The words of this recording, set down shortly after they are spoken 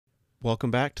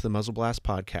Welcome back to the Muzzle Blast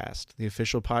Podcast, the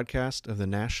official podcast of the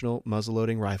National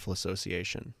Muzzleloading Rifle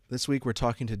Association. This week we're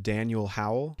talking to Daniel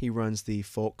Howell. He runs the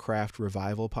Folk Craft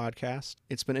Revival podcast.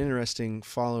 It's been interesting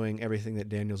following everything that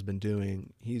Daniel's been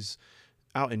doing. He's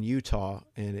out in Utah,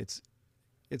 and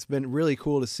it's been really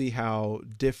cool to see how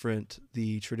different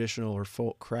the traditional or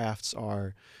folk crafts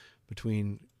are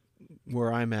between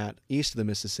where I'm at east of the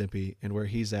Mississippi and where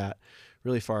he's at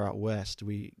really far out west.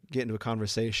 We get into a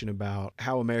conversation about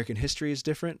how American history is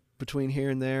different between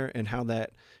here and there and how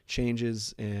that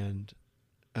changes and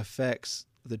affects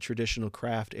the traditional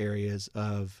craft areas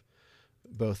of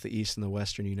both the east and the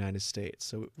western United States.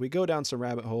 So we go down some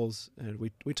rabbit holes, and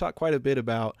we talk quite a bit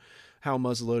about how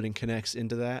muzzleloading connects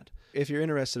into that. If you're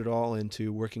interested at all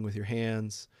into working with your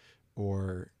hands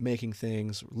or making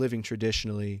things, living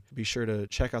traditionally, be sure to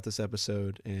check out this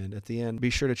episode. And at the end, be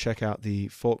sure to check out the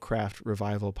Folk Craft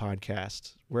Revival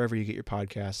podcast, wherever you get your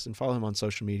podcasts, and follow him on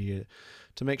social media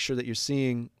to make sure that you're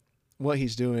seeing what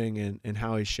he's doing and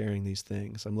how he's sharing these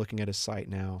things. I'm looking at his site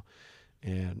now,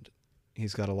 and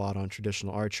he's got a lot on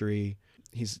traditional archery.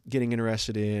 He's getting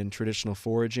interested in traditional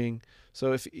foraging.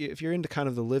 So if you're into kind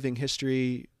of the living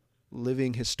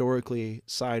historically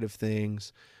side of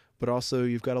things, but also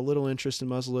you've got a little interest in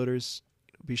muzzleloaders,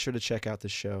 be sure to check out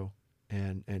this show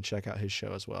and check out his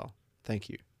show as well. Thank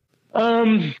you.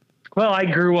 Well, I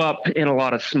grew up in a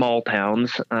lot of small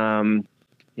towns.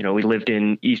 We lived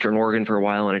in Eastern Oregon for a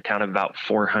while in a town of about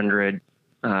 400.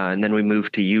 And then we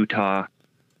moved to Utah,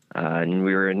 and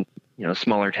we were in,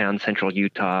 smaller town, central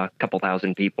Utah, a couple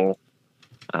thousand people.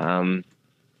 Grew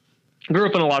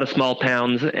up in a lot of small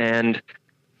towns, and,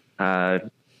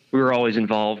 we were always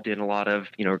involved in a lot of,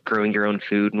 growing your own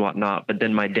food and whatnot. But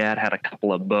then my dad had a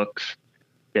couple of books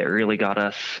that really got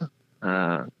us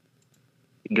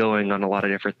going on a lot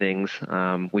of different things.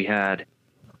 We had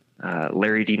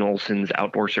Larry Dean Olson's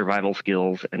Outdoor Survival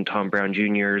Skills and Tom Brown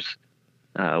Jr.'s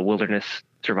Wilderness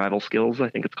Survival Skills, I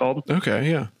think it's called.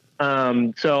 Okay, yeah.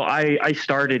 So I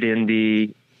started in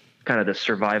the kind of the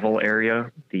survival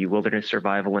area, the wilderness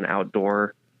survival and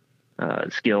outdoor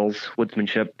skills,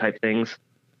 woodsmanship type things.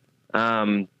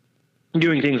 Doing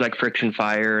things like friction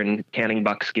fire and canning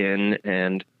buckskin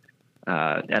and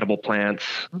edible plants,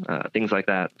 things like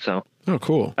that. So, oh,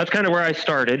 cool. That's kind of where I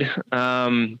started.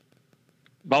 I've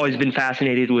always been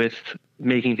fascinated with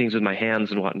making things with my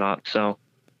hands and whatnot. So,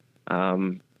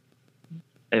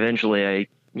 eventually I,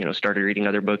 started reading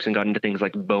other books and got into things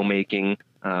like bow making.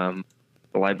 The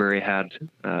library had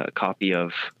a copy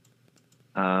of,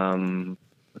 I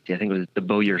think it was The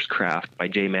Bowyer's Craft by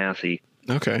Jay Massey.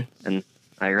 Okay. And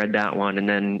I read that one and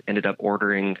then ended up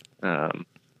ordering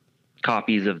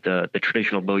copies of the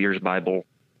traditional Bowyer's Bible,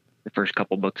 the first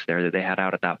couple books there that they had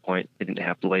out at that point. They didn't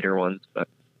have the later ones, but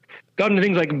got into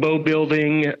things like bow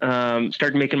building,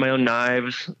 started making my own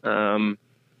knives, a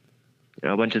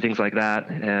bunch of things like that.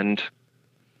 And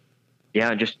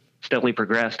yeah, just steadily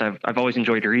progressed. I've always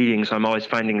enjoyed reading, so I'm always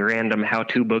finding random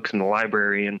how-to books in the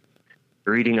library and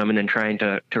reading them and then trying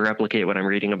to replicate what I'm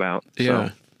reading about. Yeah.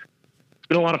 So,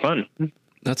 been a lot of fun.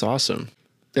 That's awesome.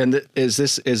 And is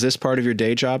this part of your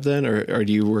day job then, or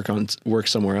do you work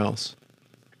somewhere else?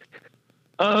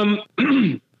 So I'm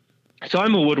a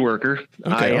woodworker.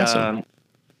 Okay, awesome.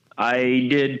 I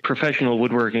did professional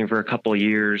woodworking for a couple of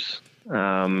years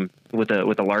with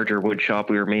a larger wood shop.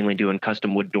 We were mainly doing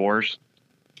custom wood doors,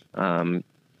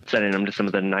 sending them to some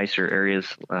of the nicer areas,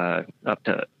 up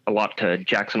to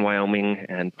Jackson, Wyoming,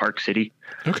 and Park City.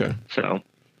 Okay. So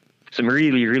some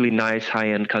really, really nice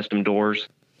high-end custom doors.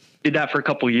 Did that for a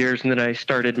couple of years, and then I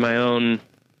started my own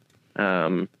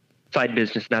side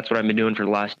business. That's what I've been doing for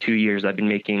the last 2 years. I've been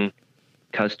making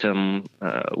custom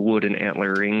wood and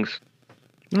antler rings.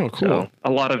 Oh, cool. So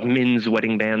a lot of men's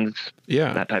wedding bands,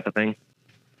 yeah, that type of thing.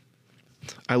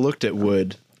 I looked at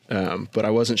wood, but I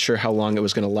wasn't sure how long it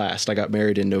was going to last. I got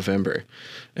married in November,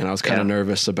 and I was kind of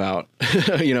nervous about,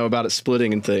 about it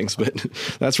splitting and things, but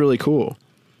that's really cool.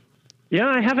 Yeah,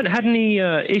 I haven't had any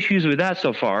issues with that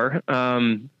so far.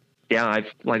 Like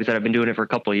I said, I've been doing it for a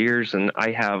couple of years, and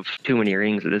I have too many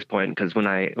rings at this point because when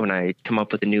I come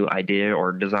up with a new idea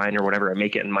or design or whatever, I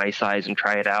make it in my size and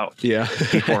try it out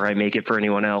before I make it for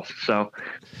anyone else. So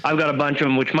I've got a bunch of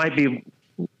them, which might be,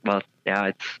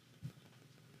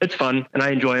 it's fun, and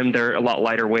I enjoy them. They're a lot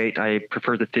lighter weight. I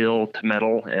prefer the feel to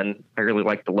metal, and I really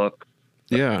like the look.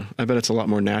 Yeah, I bet it's a lot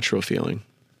more natural feeling.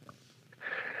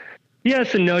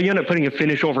 Yes and no. You end up putting a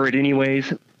finish over it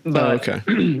anyways. But okay.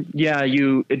 Yeah,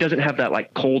 it doesn't have that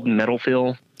like cold metal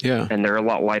feel. Yeah. And they're a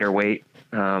lot lighter weight.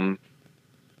 Yeah.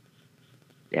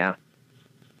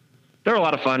 They're a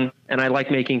lot of fun, and I like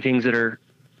making things that are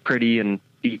pretty and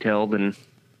detailed, and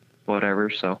whatever.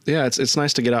 So yeah, it's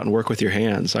nice to get out and work with your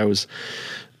hands. I was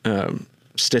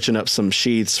stitching up some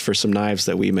sheaths for some knives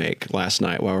that we make last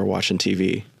night while we were watching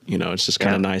TV. It's just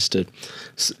kind of nice to,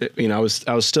 I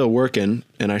was still working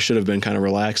and I should have been kind of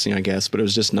relaxing, I guess, but it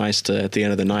was just nice to, at the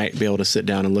end of the night, be able to sit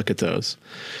down and look at those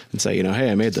and say,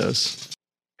 hey, I made those.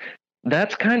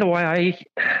 That's kind of why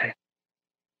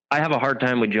I have a hard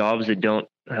time with jobs that don't,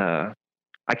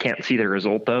 I can't see the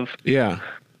result of. Yeah.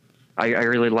 I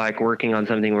really like working on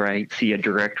something where I see a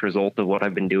direct result of what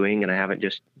I've been doing, and I haven't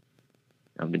just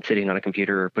been sitting on a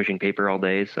computer or pushing paper all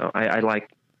day. So I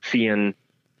like seeing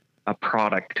a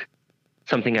product,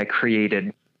 something I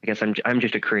created. I guess I'm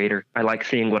just a creator. I like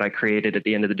seeing what I created at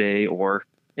the end of the day or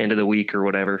end of the week or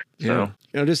whatever. So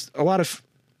just a lot of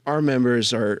our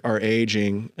members are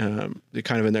aging, they're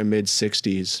kind of in their mid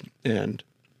 60s and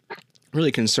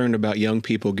really concerned about young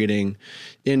people getting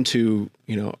into,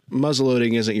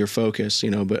 muzzleloading isn't your focus,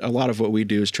 but a lot of what we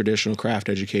do is traditional craft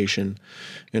education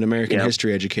and American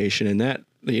history education. And that,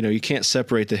 you can't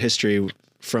separate the history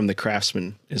from the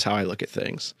craftsman is how I look at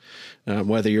things.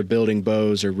 Whether you're building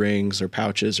bows or rings or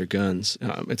pouches or guns,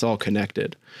 it's all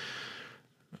connected.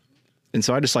 And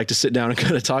so I just like to sit down and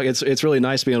kind of talk. It's really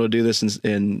nice being able to do this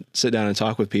and sit down and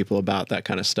talk with people about that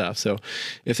kind of stuff. So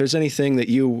if there's anything that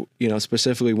you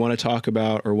specifically want to talk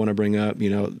about or want to bring up,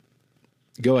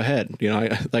 go ahead.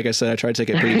 Like I said, I try to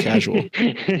take it pretty casual.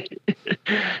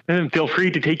 And feel free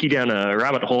to take you down a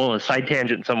rabbit hole, a side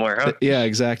tangent somewhere, huh? Yeah,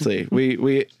 exactly.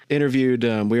 We interviewed,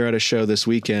 we were at a show this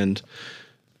weekend,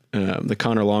 the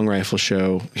Conner Long Rifle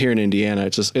Show here in Indiana.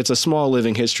 It's a small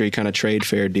living history kind of trade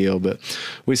fair deal, but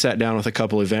we sat down with a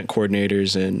couple event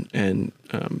coordinators and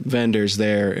vendors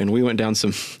there, and we went down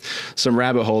some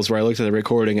rabbit holes where I looked at the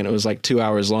recording and it was like 2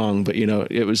 hours long, but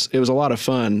it was a lot of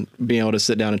fun being able to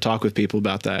sit down and talk with people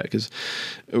about that, because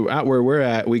out where we're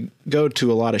at, we go to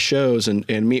a lot of shows and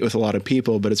meet with a lot of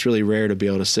people, but it's really rare to be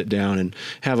able to sit down and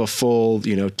have a full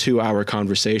 2 hour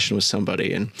conversation with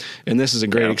somebody, and this is a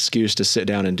great excuse to sit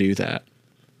down and do that.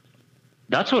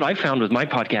 That's what I found with my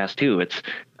podcast too. It's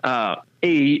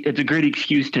it's a great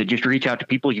excuse to just reach out to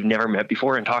people you've never met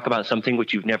before and talk about something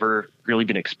which you've never really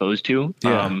been exposed to.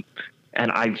 Yeah.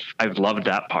 And I've loved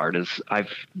that part, is I've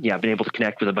been able to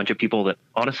connect with a bunch of people that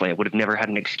honestly I would have never had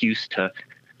an excuse to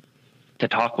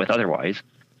talk with otherwise.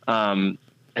 And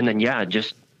then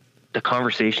just the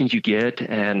conversations you get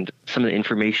and some of the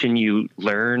information you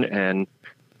learn, and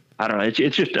I don't know,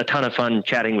 it's just a ton of fun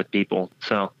chatting with people.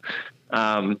 So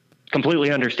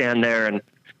completely understand there. And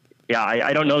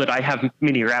I don't know that I have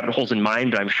many rabbit holes in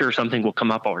mind, but I'm sure something will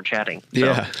come up while we're chatting.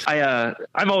 So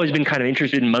I've always been kind of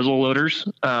interested in muzzle loaders.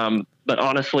 But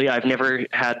honestly, I've never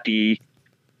had the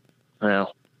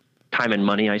time and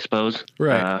money, I suppose,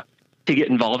 right, to get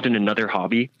involved in another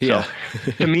hobby. Yeah.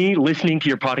 So to me, listening to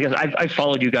your podcast, I've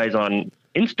followed you guys on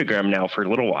Instagram now for a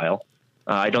little while.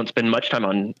 I don't spend much time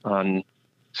on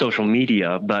social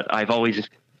media, but I've always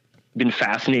been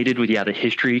fascinated with the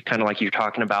history, kind of like you're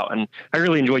talking about, and I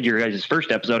really enjoyed your guys'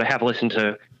 first episode. I have listened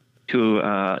to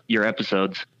your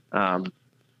episodes, your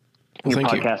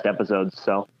podcast episodes.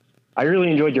 So I really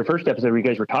enjoyed your first episode where you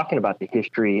guys were talking about the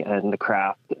history and the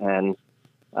craft and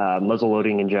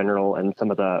muzzleloading in general and some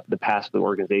of the past of the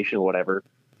organization or whatever.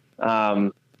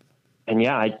 And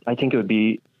I think it would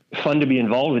be fun to be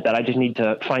involved with that. I just need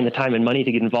to find the time and money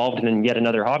to get involved in yet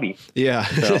another hobby. Yeah.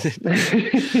 So.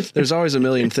 There's always a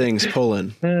million things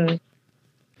pulling.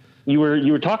 You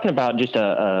were talking about just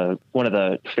one of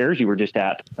the fairs you were just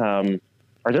at. Are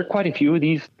there quite a few of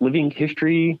these living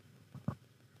history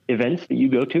events that you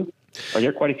go to? Are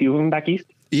there quite a few of them back east?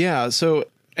 Yeah. So,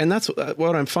 and that's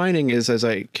what I'm finding is as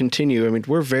I continue, I mean,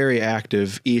 we're very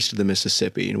active east of the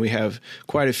Mississippi, and we have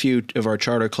quite a few of our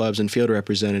charter clubs and field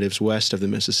representatives west of the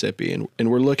Mississippi.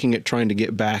 And we're looking at trying to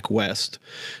get back west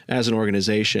as an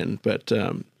organization. But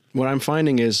what I'm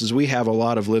finding is we have a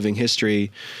lot of living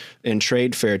history and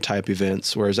trade fair type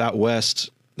events, whereas out west,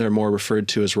 they're more referred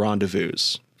to as rendezvous,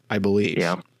 I believe.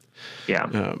 Yeah.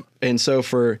 Yeah. And so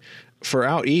for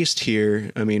out east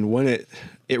here, I mean, when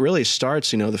it really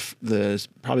starts, the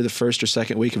probably the first or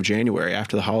second week of January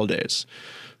after the holidays.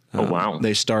 Oh, wow.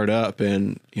 They start up,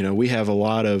 and, we have a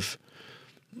lot of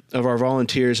our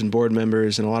volunteers and board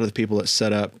members and a lot of the people that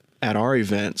set up at our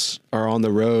events are on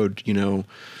the road,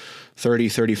 30,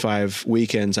 35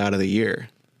 weekends out of the year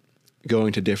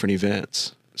going to different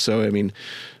events. So, I mean,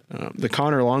 the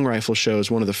Conner Long Rifle Show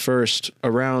is one of the first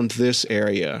around this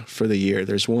area for the year.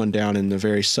 There's one down in the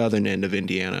very southern end of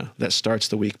Indiana that starts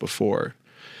the week before.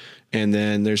 And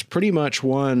then there's pretty much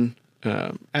one,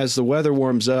 as the weather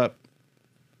warms up,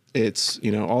 it's,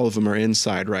 all of them are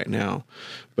inside right now.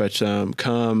 But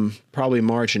come probably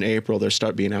March and April, they'll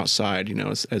start being outside,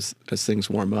 as things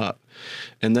warm up.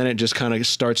 And then it just kind of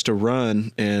starts to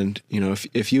run. And,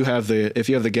 if you have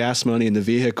the gas money and the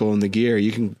vehicle and the gear,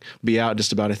 you can be out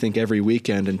just about, I think, every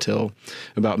weekend until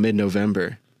about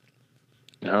mid-November.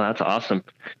 Oh, that's awesome.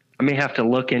 I may have to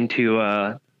look into,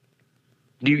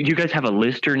 do you guys have a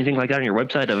list or anything like that on your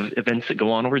website of events that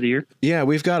go on over the year? Yeah,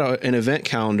 we've got an event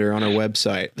calendar on our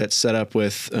website that's set up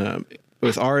with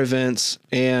our events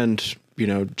and,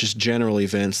 just general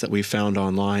events that we found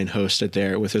online hosted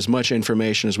there with as much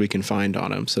information as we can find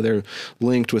on them. So they're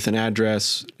linked with an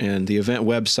address and the event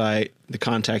website, the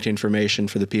contact information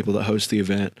for the people that host the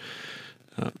event.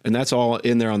 And that's all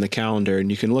in there on the calendar. And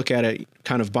you can look at it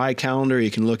kind of by calendar. You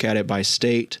can look at it by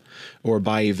state or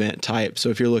by event type. So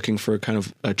if you're looking for kind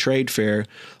of a trade fair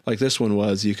like this one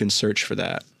was, you can search for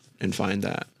that and find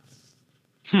that.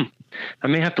 I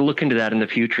may have to look into that in the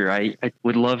future. I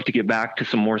would love to get back to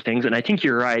some more things. And I think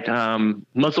you're right.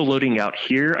 Muzzle loading out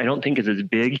here, I don't think is as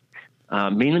big,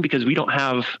 mainly because we don't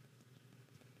have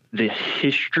the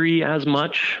history as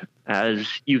much as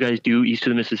you guys do east of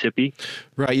the Mississippi.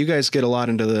 Right. You guys get a lot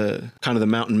into the kind of the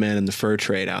mountain men and the fur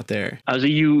trade out there. So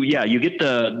you get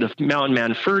the mountain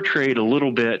man fur trade, a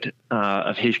little bit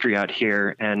of history out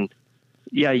here. And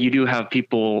yeah, you do have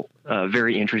people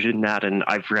very interested in that. And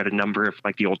I've read a number of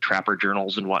like the old trapper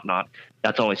journals and whatnot.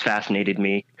 That's always fascinated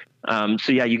me.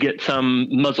 So yeah, you get some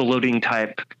muzzle loading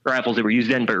type rifles that were used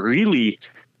then, but really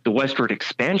the westward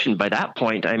expansion by that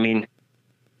point, I mean,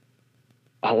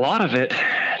 a lot of it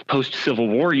post-Civil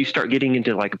War, you start getting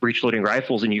into like breech loading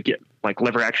rifles and you get like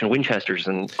lever action Winchesters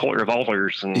and Colt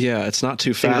revolvers and yeah, it's not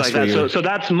too fast. Like that. So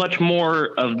that's much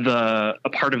more of a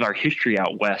part of our history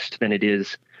out west than it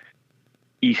is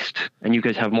east. And you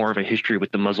guys have more of a history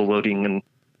with the muzzle loading and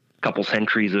a couple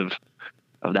centuries of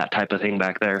that type of thing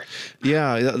back there.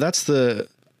 Yeah, that's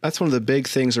one of the big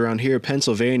things around here.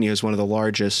 Pennsylvania is one of the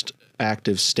largest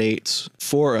active states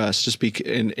for us,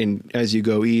 and as you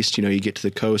go east, you get to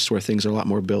the coast where things are a lot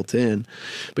more built in,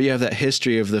 but you have that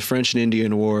history of the French and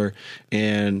Indian War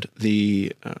and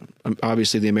the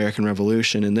obviously the American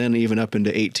Revolution, and then even up into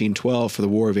 1812 for the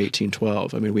War of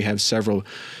 1812. I mean, we have several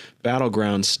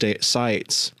battleground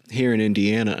sites here in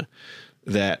Indiana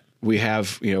that we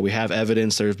have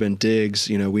evidence. There have been digs.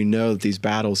 We know that these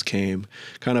battles came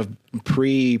kind of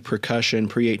pre-percussion,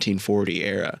 pre-1840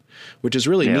 era, which is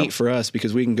really neat for us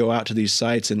because we can go out to these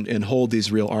sites and hold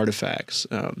these real artifacts.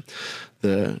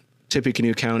 The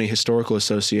Tippecanoe County Historical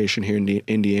Association here in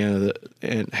Indiana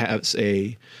and has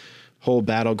a whole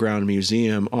battleground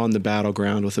museum on the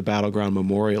battleground with a battleground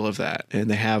memorial of that.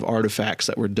 And they have artifacts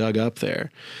that were dug up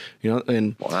there,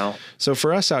 and wow. So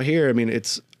for us out here, I mean,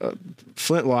 it's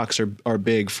flintlocks are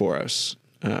big for us.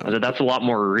 That's a lot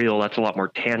more real. That's a lot more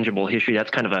tangible history. That's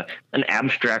kind of an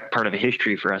abstract part of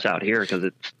history for us out here because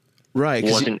it's right.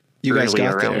 Wasn't you guys really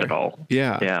got around there at all.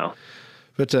 Yeah. Yeah.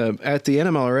 But at the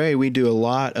NMLRA, we do a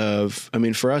lot of,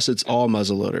 for us, it's all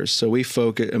muzzleloaders. So we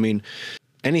focus,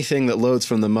 anything that loads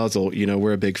from the muzzle,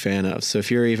 we're a big fan of. So if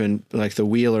you're even like the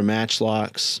wheel or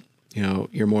matchlocks,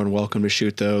 you're more than welcome to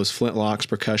shoot those. Flintlocks,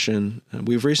 percussion.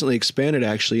 We've recently expanded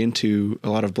actually into a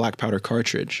lot of black powder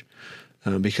cartridge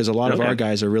because a lot of our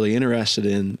guys are really interested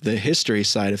in the history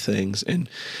side of things, and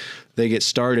they get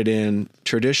started in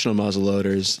traditional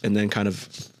muzzleloaders and then kind of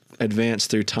advance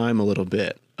through time a little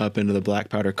bit up into the black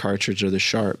powder cartridge or the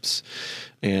sharps.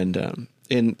 And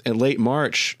in late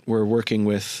March, we're working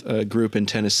with a group in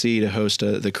Tennessee to host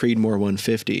the Creedmoor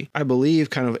 150. I believe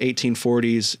kind of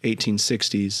 1840s,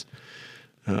 1860s,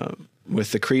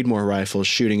 with the Creedmoor rifles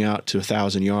shooting out to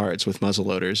 1,000 yards with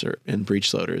muzzleloaders and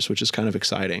breech loaders, which is kind of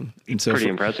exciting. And so pretty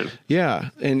impressive. Yeah,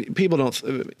 and people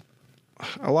don't.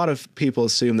 A lot of people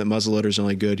assume that muzzleloaders are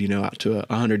only good, out to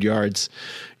 100 yards,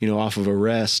 off of a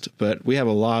rest. But we have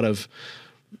a large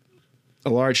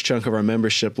chunk of our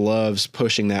membership loves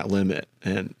pushing that limit.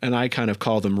 And I kind of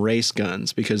call them race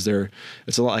guns because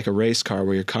it's a lot like a race car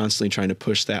where you're constantly trying to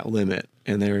push that limit.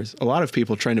 And there's a lot of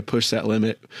people trying to push that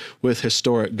limit with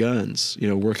historic guns,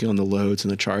 working on the loads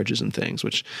and the charges and things,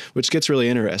 which gets really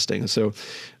interesting. So,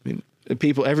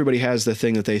 everybody has the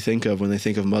thing that they think of when they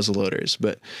think of muzzleloaders,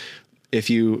 but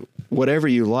whatever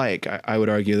you like, I would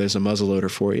argue there's a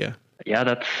muzzleloader for you. Yeah,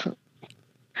 it's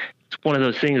one of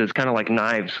those things that's kind of like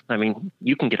knives.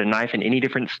 You can get a knife in any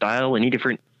different style, any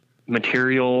different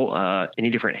material,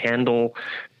 any different handle,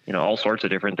 all sorts of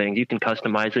different things. You can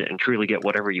customize it and truly get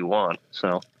whatever you want.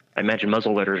 So I imagine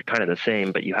muzzleloaders are kind of the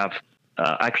same, but you have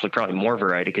actually probably more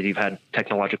variety because you've had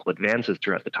technological advances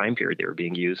throughout the time period they were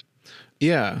being used.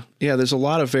 Yeah. There's a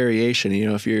lot of variation.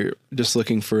 If you're just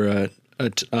looking for a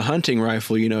a hunting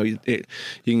rifle, you know, you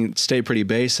can stay pretty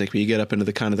basic, but you get up into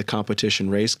the kind of the competition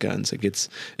race guns, it gets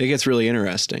really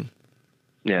interesting.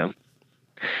 Yeah.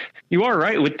 You are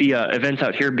right with the events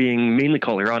out here being mainly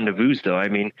called rendezvous, though. I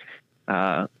mean,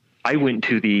 I went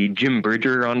to the Jim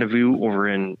Bridger rendezvous over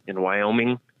in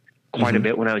Wyoming quite a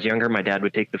bit when I was younger. My dad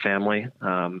would take the family.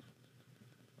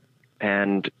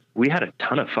 And we had a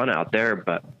ton of fun out there,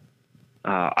 but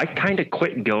I kind of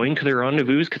quit going to the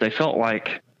rendezvous because I felt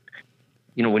like,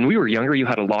 you know, when we were younger, you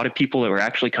had a lot of people that were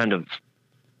actually kind of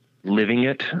living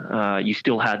it. You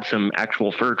still had some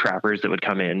actual fur trappers that would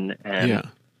come in, and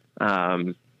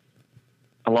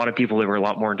a lot of people that were a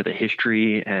lot more into the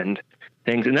history and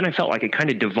things. And then I felt like it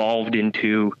kind of devolved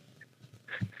into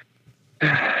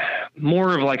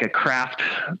more of like a craft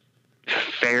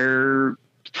fair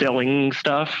selling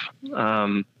stuff.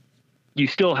 You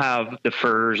still have the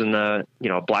furs and the, you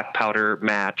know, black powder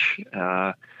match,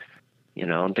 you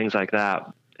know, and things like that.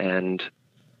 And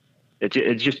it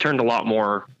just turned a lot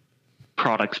more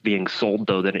products being sold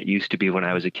though than it used to be when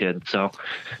I was a kid. So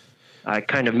I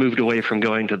kind of moved away from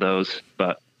going to those,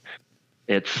 but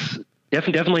it's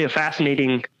definitely a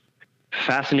fascinating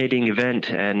event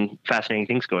and fascinating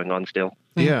things going on still.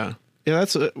 Yeah. Yeah.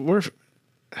 That's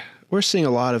we're seeing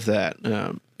a lot of that.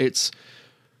 It's,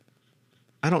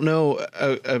 I don't know,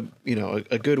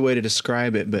 a good way to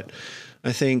describe it, but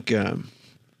I think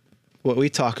what we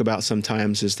talk about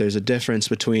sometimes is there's a difference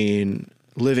between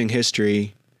living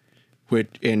history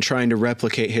and trying to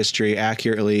replicate history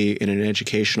accurately in an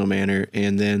educational manner,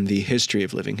 and then the history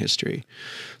of living history.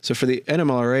 So for the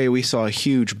NMLRA, we saw a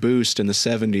huge boost in the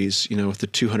 70s, you know, with the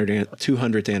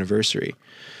 200th anniversary.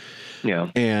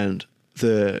 Yeah. And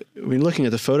looking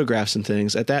at the photographs and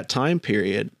things, at that time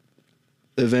period,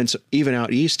 events even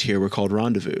out east here were called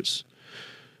rendezvous,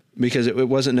 because it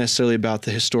wasn't necessarily about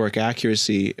the historic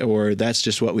accuracy, or that's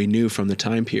just what we knew from the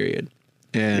time period.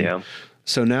 And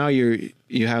so now you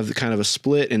have the kind of a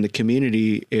split in the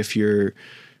community if you're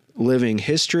living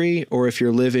history or if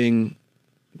you're living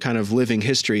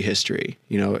history,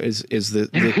 you know, is the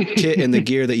kit and the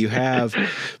gear that you have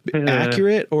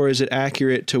accurate, or is it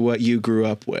accurate to what you grew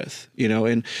up with, you know?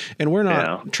 And we're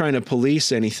not trying to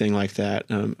police anything like that.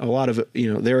 A lot of,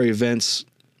 you know, there are events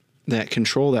that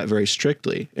control that very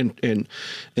strictly. And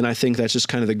I think that's just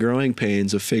kind of the growing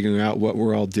pains of figuring out what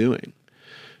we're all doing.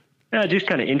 Yeah. Just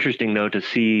kind of interesting though, to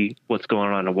see what's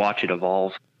going on and watch it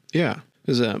evolve. Yeah.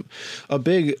 Because a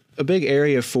big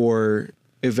area for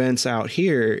events out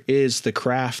here is the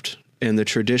craft and the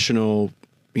traditional,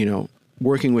 you know,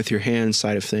 working with your hands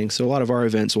side of things. So a lot of our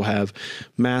events will have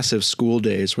massive school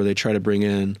days where they try to bring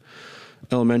in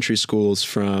elementary schools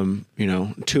from, you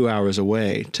know, 2 hours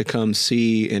away to come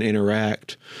see and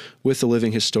interact with the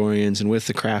living historians and with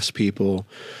the craftspeople.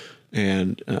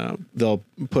 And they'll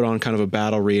put on kind of a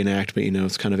battle reenactment, you know,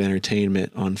 it's kind of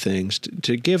entertainment on things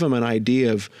to give them an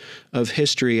idea of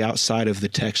history outside of the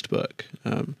textbook.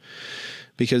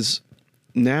 Because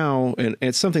now, and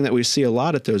it's something that we see a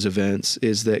lot at those events,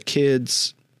 is that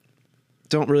kids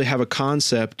don't really have a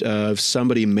concept of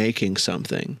somebody making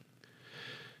something.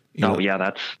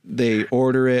 They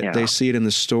order it, they see it in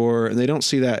the store, and they don't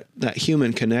see that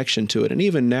human connection to it. And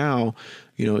even now,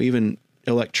 you know, even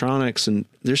electronics, and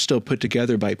they're still put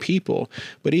together by people,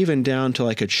 but even down to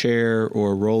like a chair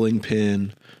or a rolling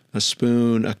pin, a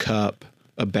spoon, a cup,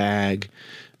 a bag,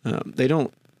 they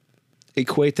don't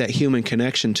equate that human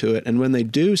connection to it. And when they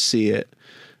do see it,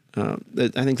 I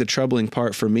think the troubling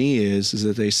part for me is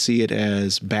that they see it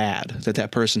as bad,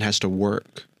 that person has to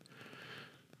work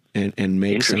and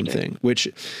make something, which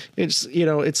it's, you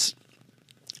know,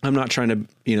 I'm not trying to,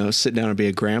 you know, sit down and be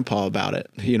a grandpa about it,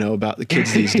 you know, about the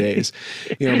kids these days,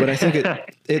 you know, but I think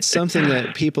it's something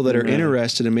that people that are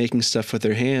interested in making stuff with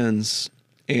their hands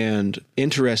and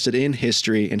interested in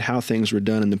history and how things were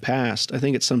done in the past, I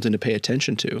think it's something to pay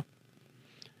attention to.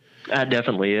 That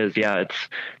definitely is. Yeah.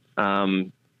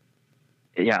 It's,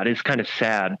 it is kind of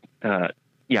sad.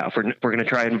 If we're going to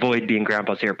try and avoid being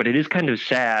grandpas here, but it is kind of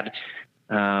sad,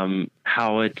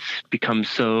 how it's become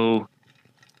so,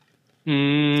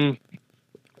 it's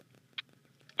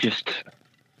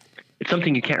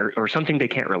something you can't, or something they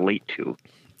can't relate to.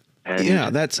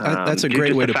 And, that's a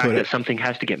great way to put it. Something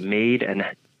has to get made, and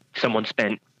someone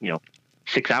spent, you know,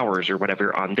 6 hours or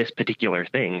whatever on this particular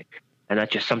thing. And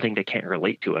that's just something they can't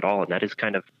relate to at all. And that is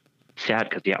kind of sad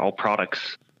because, all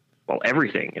products, well,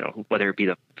 everything, you know, whether it be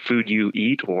the food you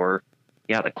eat or,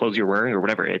 the clothes you're wearing or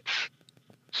whatever, it's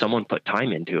someone put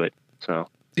time into it. So,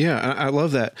 yeah, I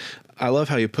love that. I love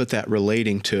how you put that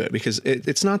relating to it, because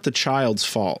it's not the child's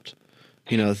fault.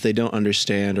 that they don't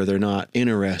understand or they're not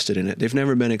interested in it. They've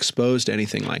never been exposed to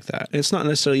anything like that. And it's not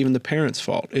necessarily even the parents'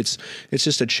 fault. It's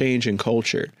just a change in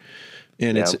culture.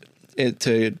 And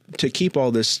to keep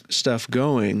all this stuff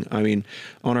going, I mean,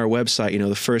 on our website,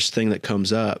 the first thing that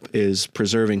comes up is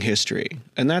preserving history.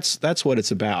 And that's what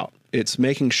it's about. It's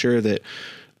making sure that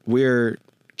we're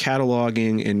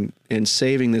cataloging and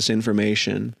saving this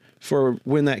information for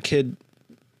when that kid,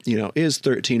 is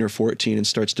 13 or 14 and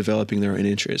starts developing their own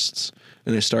interests,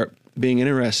 and they start being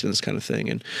interested in this kind of thing,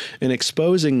 and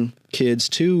exposing kids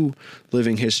to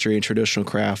living history and traditional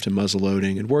craft and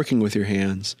muzzleloading and working with your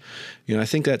hands. I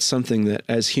think that's something that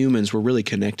as humans we're really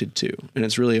connected to, and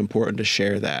it's really important to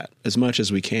share that as much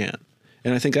as we can.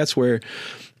 And I think that's where,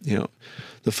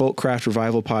 the Folk Craft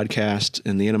Revival podcast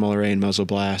and the NMLRA and Muzzle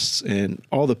Blasts and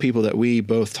all the people that we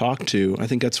both talk to, I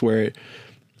think that's where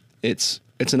it's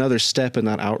another step in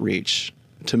that outreach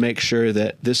to make sure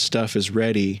that this stuff is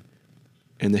ready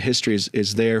and the history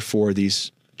is there for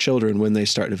these children when they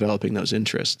start developing those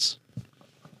interests.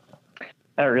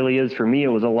 That really is. For me, it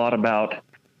was a lot about,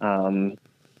 I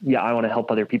want to help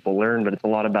other people learn, but it's a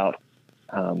lot about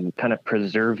kind of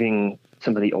preserving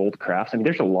some of the old crafts. I mean,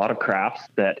 there's a lot of crafts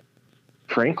that,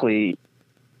 frankly,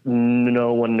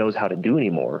 no one knows how to do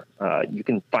anymore. You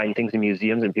can find things in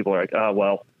museums and people are like, oh,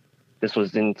 well, this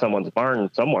was in someone's barn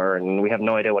somewhere and we have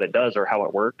no idea what it does or how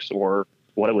it works or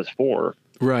what it was for.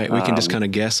 Right. We can just kind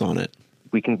of guess on it.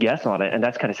 We can guess on it. And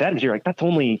that's kind of sad because you're like, that's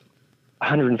only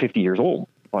 150 years old.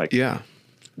 Like, yeah,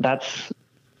 that's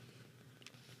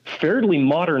fairly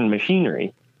modern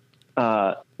machinery.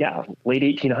 Late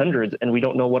 1800s, and we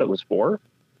don't know what it was for.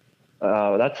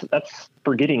 That's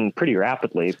forgetting pretty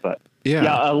rapidly, but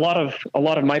a lot of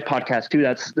my podcast too.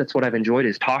 That's what I've enjoyed,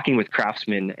 is talking with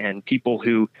craftsmen and people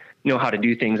who know how to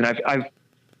do things. And I've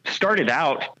started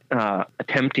out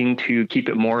attempting to keep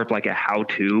it more of like a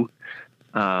how-to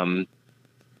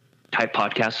type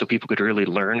podcast, so people could really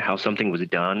learn how something was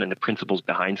done and the principles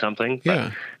behind something.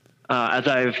 Yeah. But as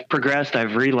I've progressed,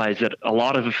 I've realized that a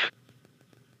lot of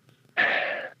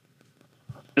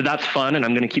that's fun, and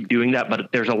I'm going to keep doing that.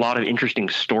 But there's a lot of interesting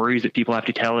stories that people have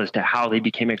to tell as to how they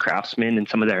became a craftsman and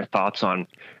some of their thoughts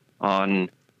on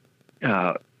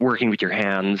working with your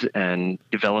hands and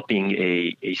developing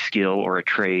a skill or a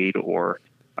trade or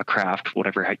a craft,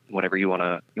 whatever you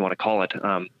want to call it.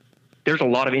 There's a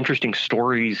lot of interesting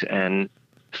stories and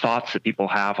thoughts that people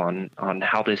have on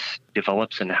how this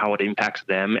develops and how it impacts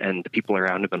them and the people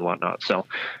around them and whatnot. So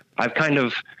I've kind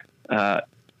of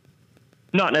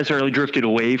not necessarily drifted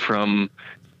away from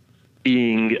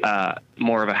being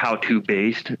more of a how-to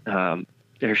based.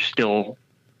 There's still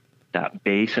that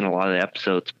base in a lot of the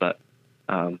episodes, but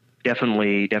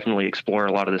definitely explore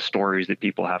a lot of the stories that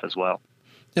people have as well.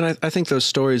 And I think those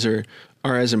stories are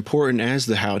as important as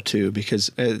the how-to, because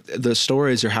the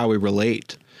stories are how we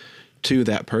relate to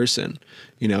that person.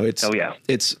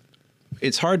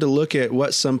 It's hard to look at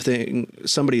what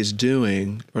somebody is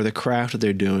doing or the craft that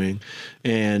they're doing,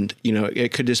 and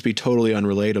it could just be totally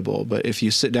unrelatable. But if you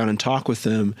sit down and talk with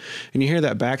them and you hear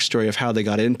that backstory of how they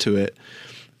got into it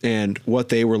and what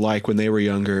they were like when they were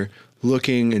younger,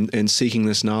 looking and seeking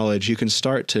this knowledge, you can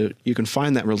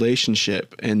find that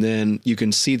relationship, and then you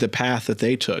can see the path that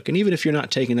they took. And even if you're not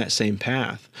taking that same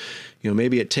path,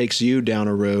 maybe it takes you down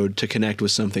a road to connect with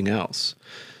something else.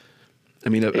 I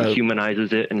mean, it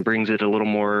humanizes it and brings it a little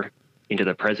more into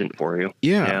the present for you.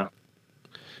 Yeah.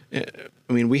 I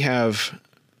mean, we have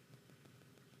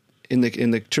in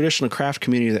the traditional craft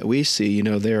community that we see,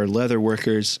 there are leather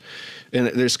workers, and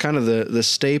there's kind of the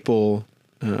staple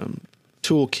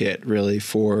toolkit really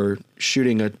for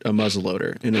shooting a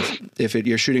muzzleloader. And if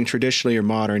you're shooting traditionally or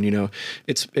modern,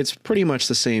 it's pretty much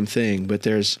the same thing. But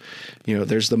there's the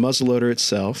muzzleloader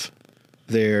itself.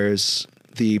 There's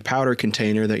the powder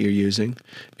container that you're using,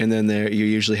 and then you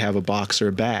usually have a box or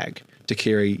a bag to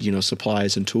carry,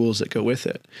 supplies and tools that go with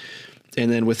it.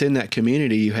 And then within that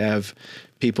community, you have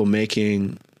people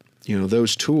making,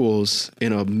 those tools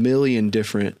in a million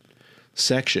different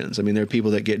sections. I mean, there are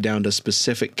people that get down to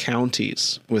specific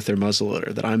counties with their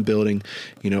muzzleloader, that I'm building,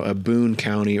 a Boone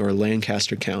County or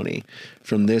Lancaster County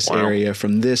from this area,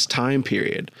 from this time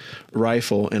period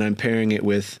rifle, and I'm pairing it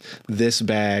with this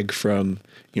bag from,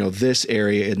 this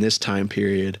area in this time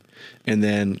period. And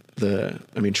then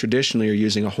traditionally you're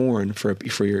using a horn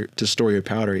to store your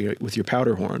powder with your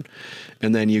powder horn.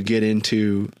 And then you get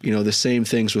into, the same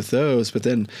things with those, but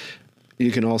then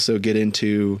you can also get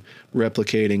into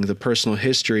replicating the personal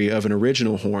history of an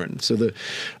original horn. So the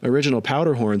original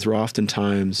powder horns were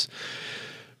oftentimes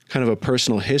kind of a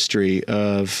personal history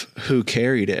of who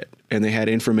carried it. And they had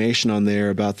information on there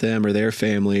about them or their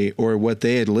family or what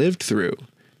they had lived through.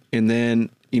 And then,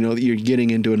 you're getting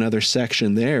into another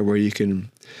section there where you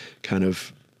can kind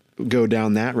of go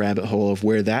down that rabbit hole of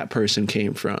where that person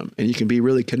came from. And you can be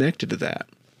really connected to that,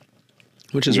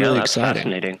 which is really that's exciting.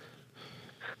 Fascinating.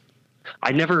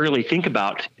 I never really think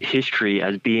about history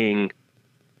as being,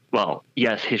 well,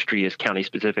 yes, history is county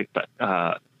specific, but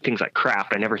things like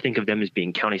craft, I never think of them as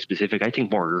being county specific. I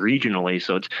think more regionally.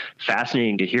 So it's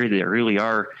fascinating to hear that there really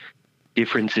are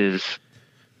differences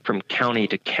from county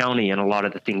to county and a lot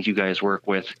of the things you guys work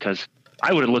with, because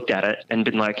I would have looked at it and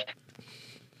been like,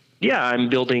 yeah, I'm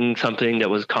building something that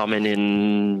was common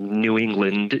in New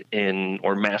England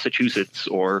or Massachusetts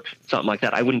or something like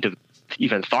that. I wouldn't have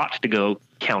even thought to go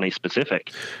county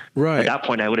specific. Right. At that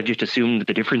point, I would have just assumed that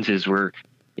the differences were,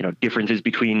 differences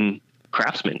between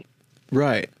craftsmen.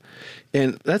 Right.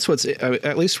 And that's what's,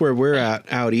 at least where we're at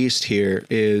out east here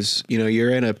is,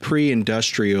 you're in a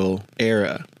pre-industrial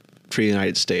era for the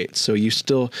United States. So you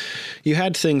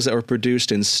had things that were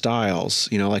produced in styles,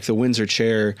 like the Windsor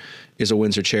chair is a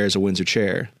Windsor chair is a Windsor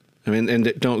chair. I mean,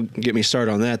 and don't get me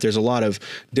started on that. There's a lot of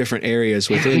different areas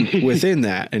within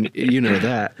that, and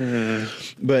that.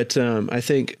 But I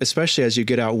think, especially as you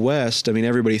get out west, I mean,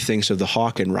 everybody thinks of the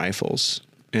Hawken rifles,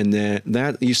 and then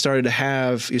that you started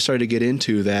to get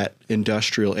into that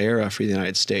industrial era for the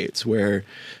United States, where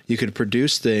you could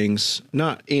produce things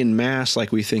not in mass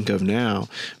like we think of now,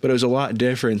 but it was a lot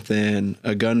different than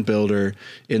a gun builder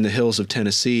in the hills of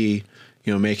Tennessee,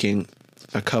 making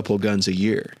a couple guns a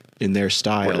year in their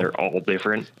style. Where they're all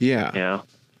different. Yeah. Yeah.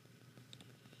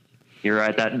 You're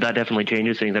right. That definitely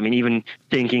changes things. I mean, even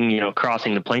thinking,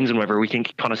 crossing the plains and whatever, we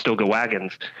think Conestoga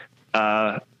wagons.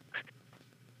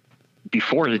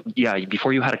 Before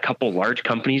you had a couple large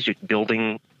companies just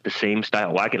building the same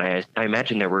style wagon, I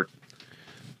imagine there were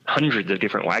hundreds of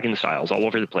different wagon styles all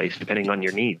over the place, depending on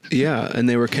your needs. Yeah. And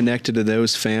they were connected to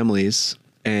those families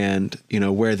and,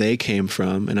 where they came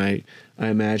from. And I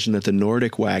imagine that the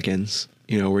Nordic wagons,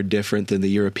 were different than the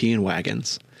European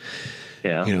wagons.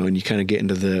 Yeah. And you kind of get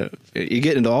into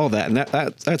all that, and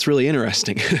that's really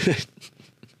interesting.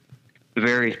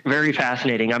 Very, very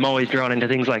fascinating. I'm always drawn into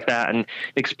things like that and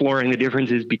exploring the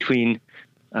differences between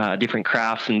different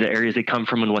crafts and the areas they come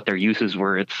from and what their uses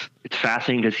were. It's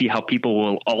fascinating to see how people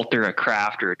will alter a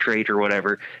craft or a trait or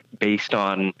whatever based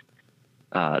on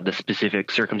the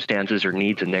specific circumstances or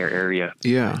needs in their area.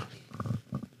 Yeah.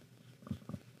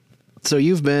 So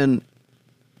you've been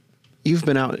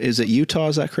out, is it Utah?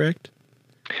 Is that correct?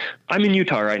 I'm in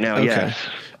Utah right now. Okay. Yes.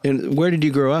 And where did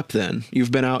you grow up then?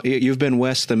 You've been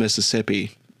west of the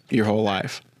Mississippi your whole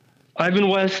life. I've been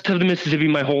west of the Mississippi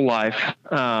my whole life.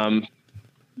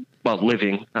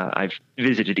 Living, I've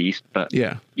visited east, but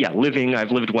living,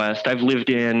 I've lived west. I've lived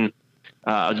I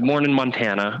was born in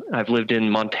Montana. I've lived in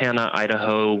Montana,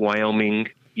 Idaho, Wyoming,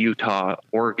 Utah,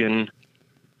 Oregon.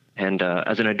 And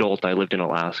as an adult, I lived in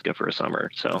Alaska for a summer.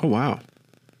 So. Oh, wow.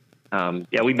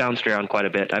 We bounced around quite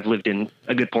a bit. I've lived in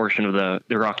a good portion of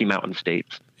the Rocky Mountain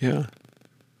states. Yeah.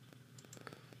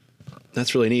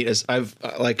 That's really neat. As I'm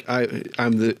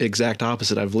the exact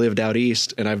opposite. I've lived out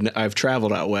east and I've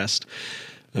traveled out west.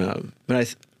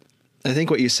 But I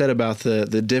think what you said about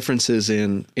the differences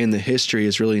in the history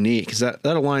is really neat, because that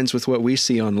aligns with what we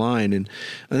see online. And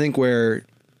I think where,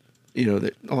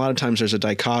 a lot of times there's a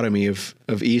dichotomy of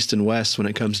East and West when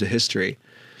it comes to history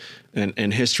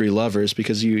and history lovers,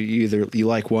 because you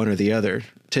like one or the other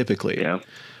typically. Yeah.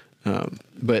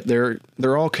 But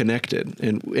they're all connected.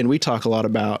 And we talk a lot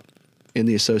about in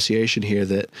the association here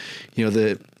that,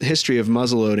 the history of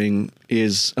muzzleloading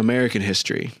is American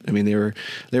history. I mean, they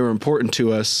were important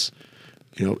to us,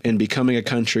 in becoming a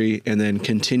country and then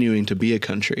continuing to be a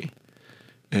country.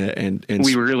 And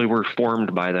we really were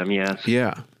formed by them. Yes.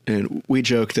 Yeah. And we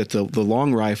joke that the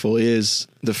long rifle is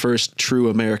the first true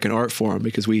American art form,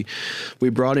 because we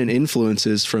brought in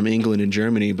influences from England and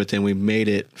Germany, but then we made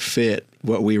it fit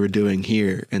what we were doing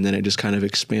here. And then it just kind of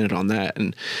expanded on that.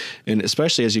 And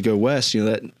especially as you go west,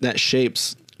 that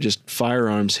shapes just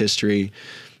firearms history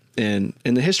and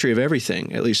the history of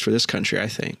everything, at least for this country, I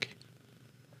think.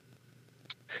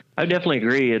 I definitely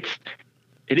agree. It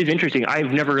is interesting.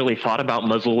 I've never really thought about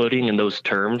muzzleloading in those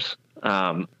terms.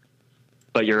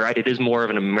 But you're right. It is more of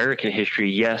an American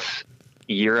history. Yes,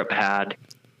 Europe had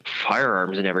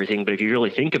firearms and everything, but if you really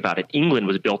think about it, England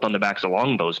was built on the backs of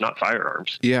longbows, not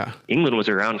firearms. Yeah. England was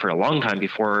around for a long time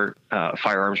before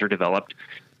firearms were developed.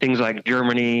 Things like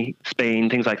Germany, Spain,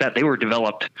 things like that, they were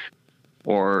developed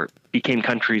or became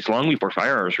countries long before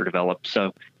firearms were developed.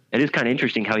 So it is kind of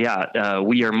interesting how,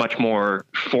 we are much more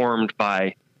formed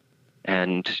by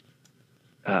and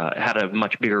had a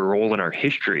much bigger role in our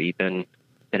history than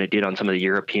it did on some of the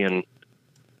European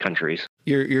countries.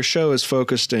 Your show is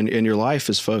focused and your life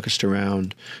is focused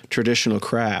around traditional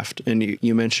craft. And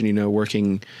you mentioned,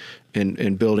 working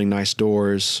and building nice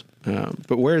doors.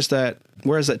 But where's that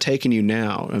taking you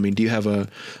now? I mean, do you have a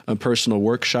personal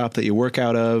workshop that you work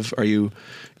out of?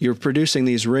 You're producing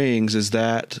these rings?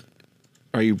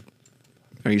 Are you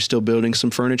still building some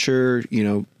furniture?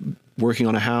 Working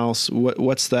on a house?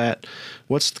 What's kind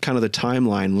of the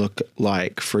timeline look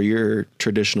like for your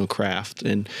traditional craft?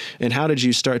 And how did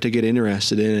you start to get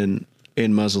interested in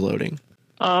muzzleloading?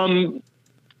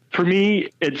 For me,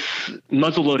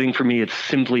 muzzleloading. For me, it's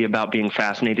simply about being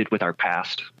fascinated with our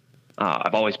past.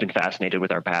 I've always been fascinated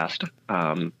with our past,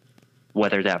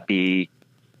 whether that be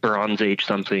Bronze Age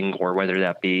something or whether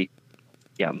that be,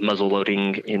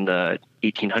 muzzleloading in the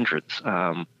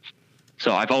 1800s.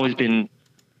 So I've always been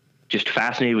just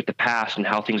fascinated with the past and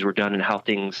how things were done and how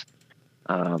things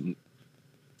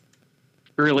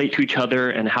relate to each other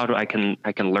and how I can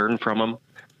learn from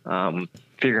them,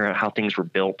 figuring out how things were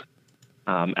built.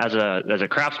 As a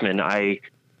craftsman, I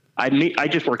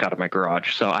just work out of my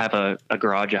garage. So I have a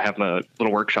garage. I have a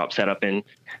little workshop set up in,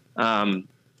 and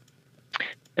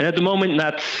at the moment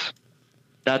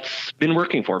that's been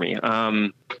working for me.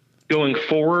 Going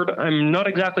forward, I'm not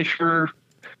exactly sure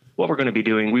what we're going to be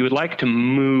doing. We would like to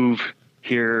move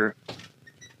here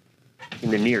in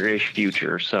the near-ish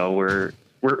future. So we're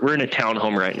in a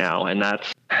townhome right now, and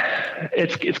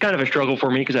it's kind of a struggle for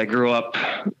me because I grew up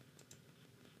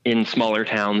in smaller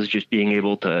towns, just being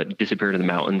able to disappear to the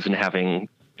mountains and having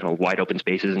wide open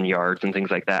spaces and yards and things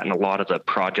like that. And a lot of the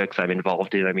projects I'm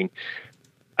involved in, I mean,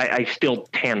 I still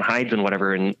tan hides and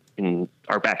whatever in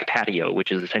our back patio,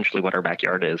 which is essentially what our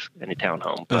backyard is in a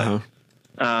townhome. But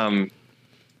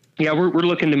we're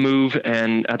looking to move,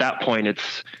 and at that point,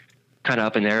 it's kind of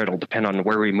up in there. It'll depend on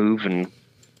where we move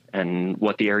and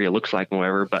what the area looks like and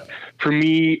whatever. But for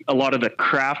me, a lot of the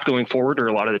craft going forward, or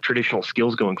a lot of the traditional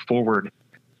skills going forward,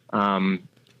 I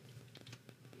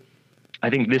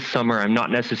think this summer I'm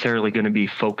not necessarily going to be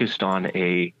focused on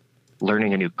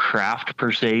learning a new craft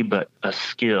per se, but a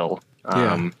skill.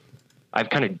 I've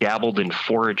kind of dabbled in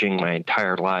foraging my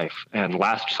entire life, and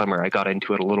last summer I got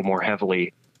into it a little more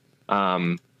heavily.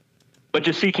 But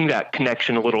just seeking that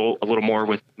connection a little more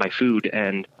with my food.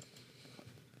 And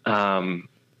I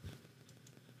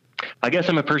guess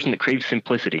I'm a person that craves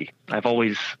simplicity.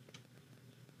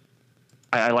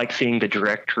 I like seeing the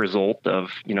direct result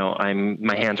of,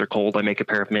 my hands are cold, I make a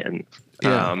pair of mittens.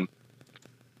 I'm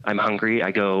hungry,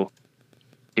 I go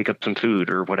pick up some food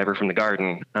or whatever from the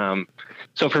garden.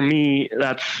 So for me,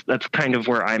 that's kind of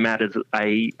where I'm at. Is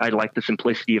I like the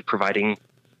simplicity of providing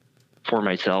for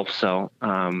myself. So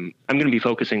I'm going to be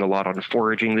focusing a lot on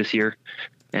foraging this year.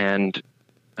 And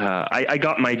I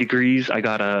got my degrees. I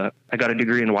got a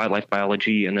degree in wildlife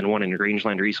biology and then one in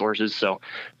rangeland resources. So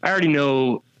I already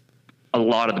know a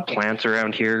lot of the plants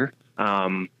around here.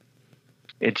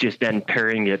 It's just then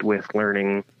pairing it with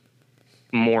learning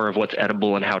more of what's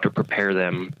edible and how to prepare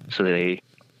them so they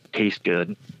taste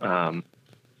good. I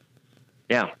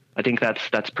think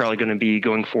that's probably going to be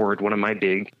going forward one of my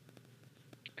big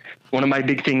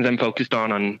things I'm focused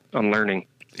on learning.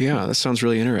 Yeah, that sounds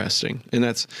really interesting, and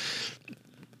it's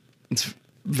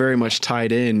very much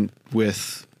tied in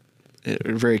with,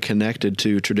 very connected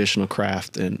to traditional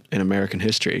craft and American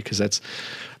history, because that's,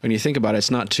 when you think about it, it's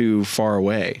not too far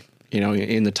away,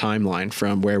 in the timeline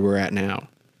from where we're at now.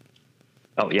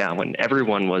 Oh yeah, when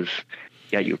everyone was,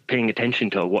 you're paying attention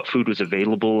to what food was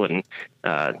available, and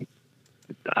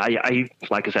I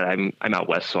like I said, I'm out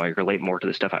west, so I relate more to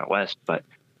the stuff out west. But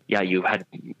you had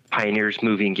pioneers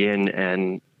moving in,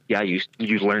 and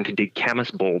you learned to dig camas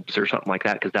bulbs or something like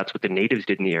that, because that's what the natives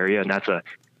did in the area, and that's a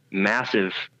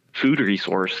massive food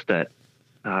resource that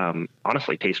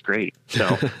honestly tastes great.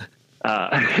 So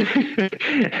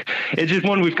it's just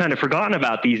one we've kind of forgotten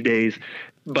about these days.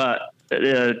 But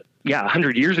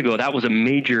 100 years ago, that was a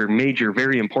major,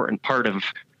 very important part of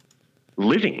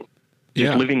living,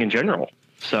 living in general.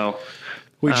 So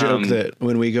we joke that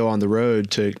when we go on the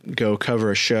road to go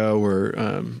cover a show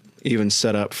or even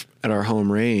set up at our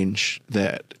home range,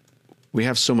 that we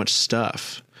have so much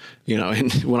stuff,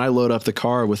 and when I load up the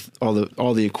car with all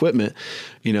the equipment,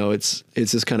 it's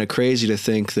just kind of crazy to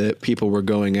think that people were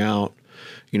going out,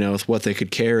 with what they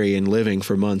could carry and living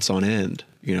for months on end,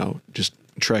 just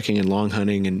trekking and long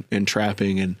hunting and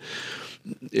trapping. And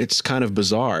it's kind of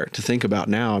bizarre to think about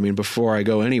now. I mean, before I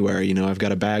go anywhere, I've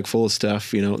got a bag full of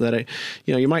stuff, that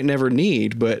you might never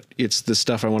need, but it's the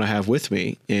stuff I want to have with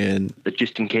me. And the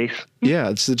just in case. Yeah,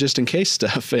 it's the just in case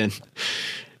stuff. And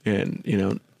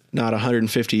not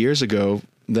 150 years ago,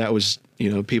 that was,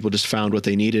 people just found what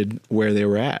they needed where they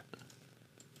were at.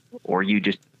 Or you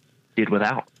just did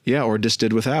without. Yeah, or just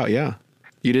did without. Yeah,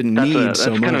 you didn't need so much.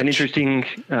 That's kind of an interesting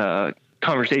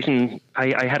conversation.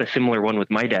 I had a similar one with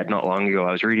my dad not long ago.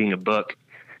 I was reading a book,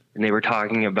 and they were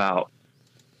talking about,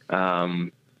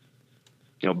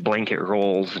 blanket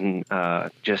rolls and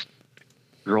just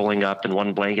rolling up in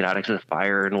one blanket out into the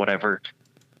fire and whatever.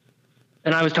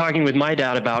 And I was talking with my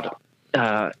dad about,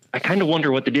 I kind of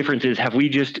wonder what the difference is. Have we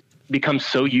just become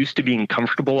so used to being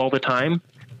comfortable all the time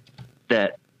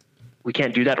that we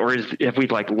can't do that? Or have we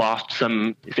lost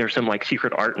is there some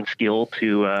secret art and skill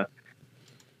to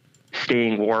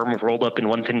staying warm, rolled up in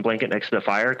one thin blanket next to the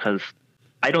fire? Because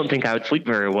I don't think I would sleep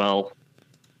very well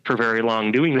for very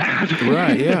long doing that.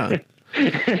 Right, yeah.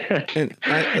 And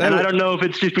I don't know if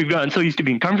it's just we've gotten so used to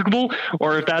being comfortable,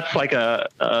 or if that's like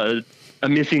a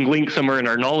missing link somewhere in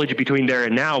our knowledge between there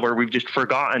and now, where we've just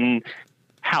forgotten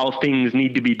how things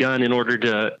need to be done in order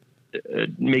to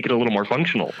make it a little more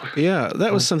functional. Yeah,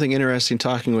 that was something interesting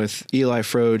talking with Eli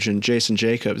Froge and Jason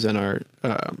Jacobs in our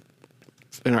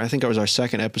I think it was our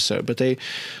second episode, but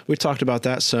we talked about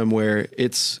that some, where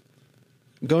it's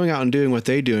going out and doing what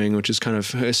they're doing, which is kind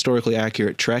of historically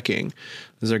accurate trekking,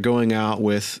 is they're going out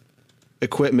with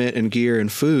equipment and gear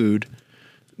and food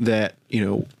that,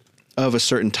 of a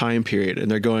certain time period, and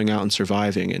they're going out and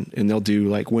surviving, and they'll do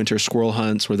winter squirrel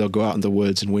hunts where they'll go out in the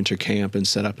woods and winter camp and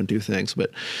set up and do things. But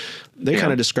they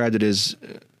kind of described it as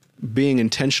being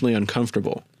intentionally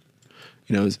uncomfortable,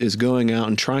 is going out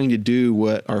and trying to do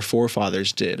what our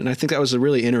forefathers did. And I think that was a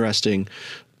really interesting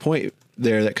point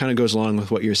there that kind of goes along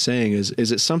with what you're saying.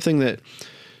 Is it something that,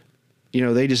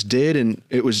 they just did, and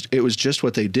it was just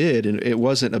what they did, and it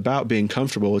wasn't about being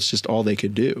comfortable. It's just all they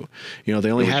could do. They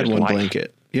only had one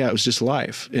blanket. Yeah, it was just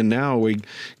life. And now we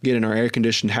get in our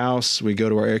air-conditioned house, we go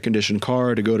to our air-conditioned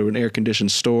car to go to an air-conditioned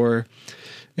store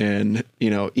and,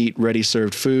 eat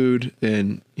ready-served food.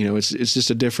 And, it's just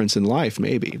a difference in life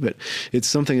maybe. But it's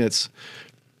something that's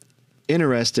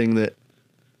interesting that,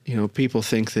 people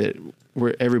think that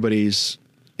everybody's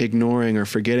ignoring or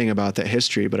forgetting about that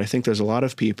history. But I think there's a lot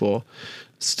of people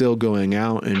still going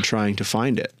out and trying to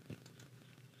find it.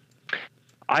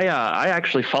 I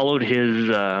actually followed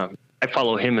I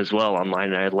follow him as well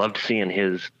online, and I loved seeing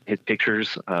his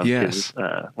pictures of his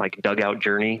dugout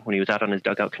journey when he was out on his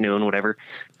dugout canoe and whatever.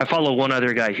 I follow one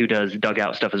other guy who does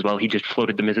dugout stuff as well. He just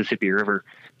floated the Mississippi River.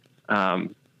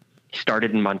 He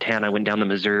started in Montana, went down to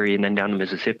Missouri, and then down to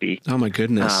Mississippi. Oh my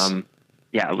goodness!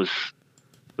 It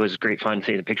was great fun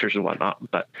seeing the pictures and whatnot.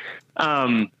 But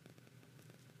I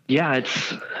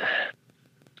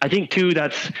think too,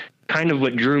 that's kind of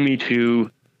what drew me to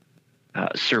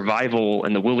survival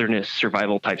and the wilderness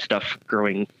survival type stuff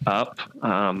growing up.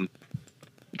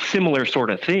 Similar sort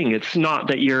of thing. It's not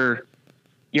that you're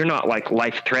not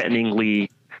life-threateningly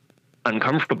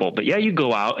uncomfortable, but you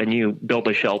go out and you build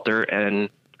a shelter and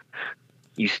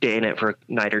you stay in it for a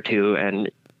night or two,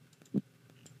 and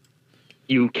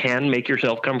you can make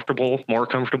yourself more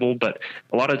comfortable, but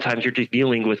a lot of times you're just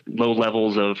dealing with low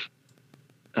levels of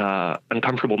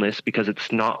uncomfortableness because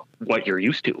it's not what you're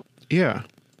used to. Yeah.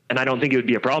 And I don't think it would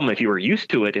be a problem if you were used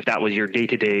to it, if that was your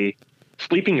day-to-day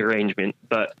sleeping arrangement.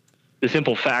 But the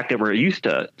simple fact that we're used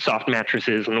to soft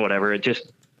mattresses and whatever, you're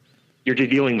just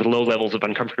dealing with low levels of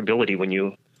uncomfortability when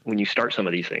you start some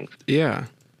of these things. Yeah.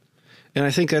 And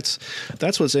I think that's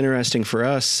what's interesting for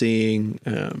us seeing,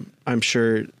 I'm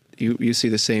sure you see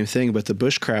the same thing, but the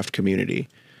bushcraft community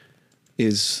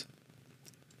is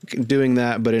doing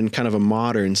that, but in kind of a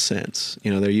modern sense.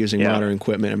 They're using modern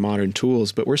equipment and modern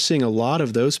tools, but we're seeing a lot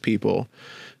of those people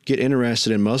get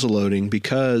interested in muzzleloading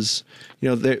because,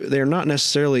 they're not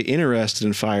necessarily interested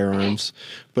in firearms,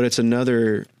 but it's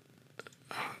another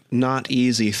not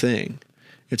easy thing.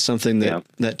 It's something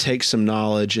that takes some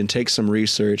knowledge and takes some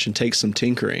research and takes some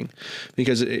tinkering,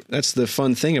 because that's the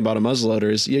fun thing about a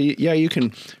muzzleloader is, you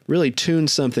can really tune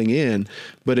something in,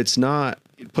 but it's not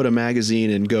put a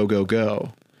magazine and go, go,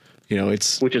 go.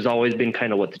 Which has always been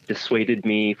kind of what's dissuaded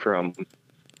me from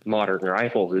modern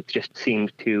rifles. It just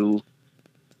seems too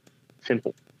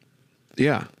simple.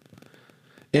 Yeah.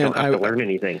 And you don't have to learn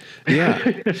anything. Yeah.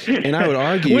 And I would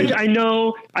argue, which I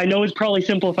know is probably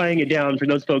simplifying it down for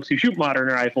those folks who shoot modern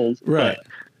rifles. Right. But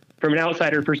from an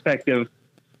outsider perspective,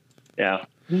 yeah.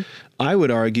 I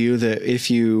would argue that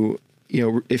if you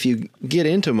get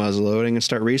into muzzleloading and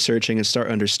start researching and start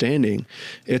understanding,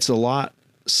 it's a lot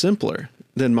simpler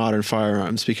than modern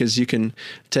firearms, because you can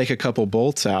take a couple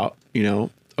bolts out,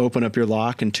 open up your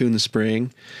lock and tune the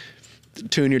spring,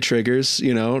 tune your triggers,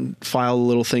 file a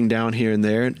little thing down here and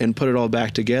there, and put it all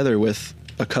back together with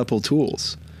a couple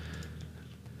tools.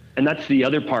 And that's the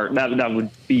other part that would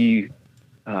be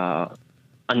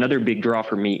another big draw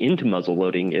for me into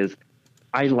muzzleloading is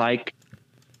I like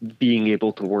being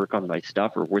able to work on my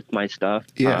stuff or with my stuff.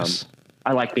 Yes.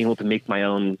 I like being able to make my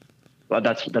own.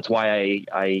 That's why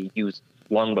I use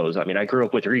longbows. I mean, I grew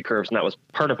up with recurves, and that was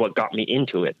part of what got me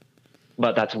into it.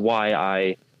 But that's why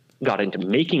I got into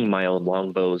making my own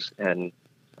longbows and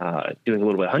doing a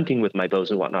little bit of hunting with my bows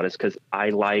and whatnot, is because I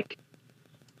like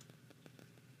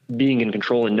being in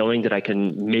control and knowing that I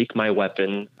can make my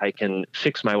weapon. I can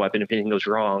fix my weapon if anything goes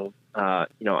wrong.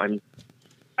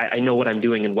 I know what I'm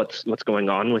doing and what's going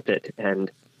on with it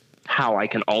and how I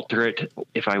can alter it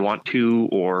if I want to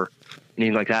or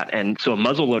anything like that. And so a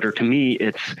muzzleloader, to me,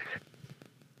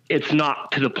 it's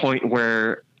not to the point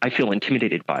where I feel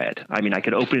intimidated by it. I mean, I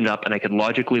could open it up and I could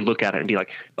logically look at it and be like,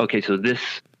 okay, so this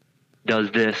does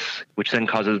this, which then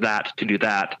causes that to do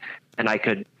that. And I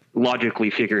could logically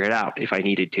figure it out if I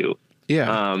needed to.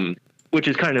 Yeah. Which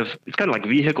is it's kind of like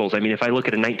vehicles. I mean, if I look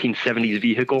at a 1970s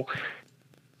vehicle,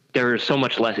 there's so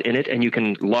much less in it, and you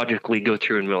can logically go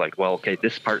through and be like, well, okay,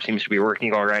 this part seems to be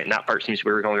working all right, and that part seems to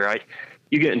be working all right.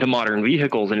 You get into modern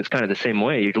vehicles, and it's kind of the same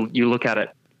way. You look at it,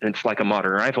 and it's like a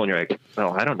modern rifle, and you're like,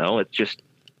 well, I don't know. It's just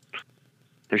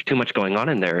there's too much going on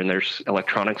in there, and there's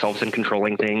electronics all of a sudden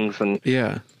controlling things. And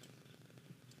yeah.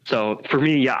 So for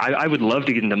me, yeah, I would love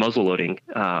to get into muzzle loading.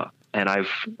 And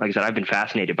like I said, I've been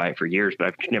fascinated by it for years, but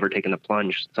I've never taken the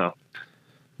plunge. So.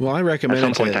 Well, I recommend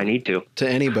at some point I need to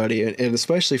anybody, and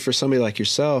especially for somebody like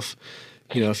yourself.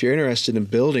 If you're interested in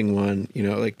building one,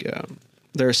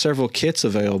 there are several kits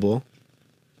available,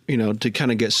 to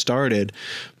kind of get started.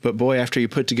 But boy, after you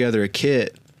put together a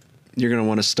kit, you're going to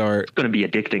want to start. It's going to be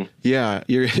addicting. Yeah,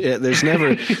 there's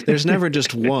never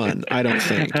just one, I don't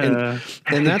think.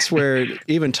 And that's where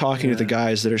even talking to the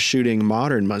guys that are shooting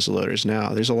modern muzzleloaders now,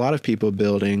 there's a lot of people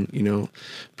building,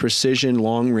 precision,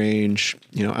 long range,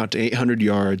 out to 800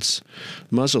 yards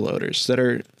muzzleloaders that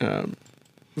are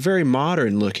very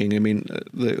modern looking. I mean,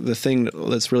 the thing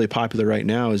that's really popular right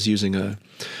now is using a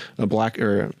black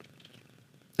or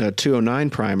a 209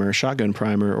 primer, a shotgun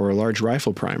primer, or a large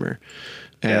rifle primer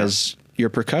as your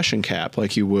percussion cap,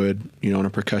 like you would, on a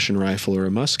percussion rifle or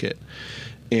a musket.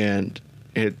 And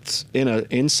it's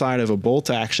inside of a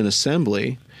bolt action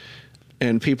assembly,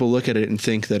 and people look at it and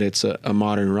think that it's a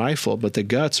modern rifle, but the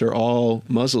guts are all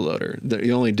muzzleloader.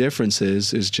 The only difference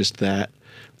is just that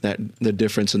the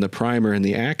difference in the primer and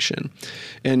the action.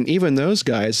 And even those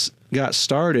guys got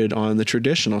started on the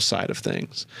traditional side of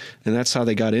things. And that's how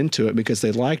they got into it, because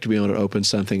they like to be able to open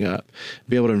something up,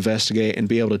 be able to investigate, and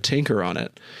be able to tinker on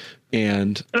it.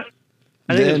 And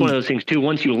I think it's one of those things too.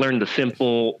 Once you learn the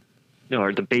simple,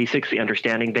 or the basics, the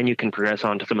understanding, then you can progress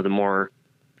on to some of the more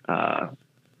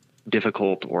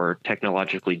difficult or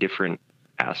technologically different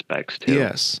aspects too.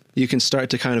 Yes. You can start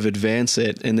to kind of advance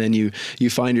it, and then you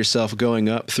find yourself going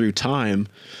up through time,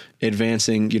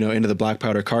 advancing, into the black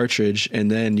powder cartridge, and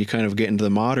then you kind of get into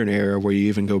the modern era where you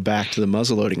even go back to the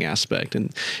muzzleloading aspect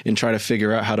and try to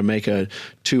figure out how to make a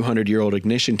 200-year-old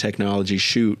ignition technology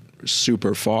shoot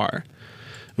super far.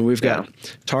 And we've got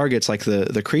targets like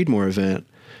the Creedmoor event.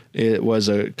 It was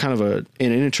a kind of an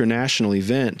international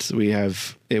event.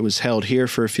 It was held here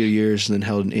for a few years and then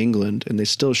held in England, and they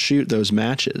still shoot those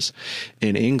matches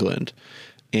in England.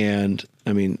 And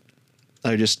I mean,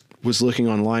 I just was looking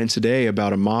online today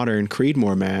about a modern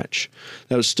Creedmoor match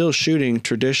that was still shooting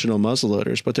traditional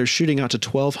muzzleloaders, but they're shooting out to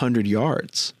 1,200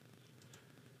 yards.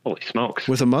 Holy smokes.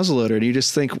 With a muzzleloader, and you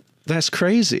just think, that's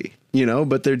crazy,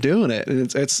 but they're doing it,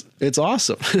 and it's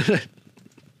awesome.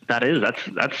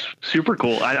 That's super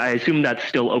cool. I assume that's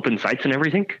still open sights and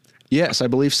everything? Yes, I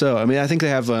believe so. I mean, I think they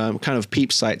have kind of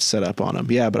peep sights set up on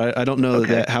them. Yeah, but I don't know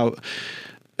that how.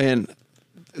 And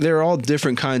they're all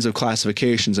different kinds of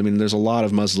classifications. I mean, there's a lot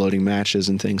of muzzleloading matches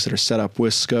and things that are set up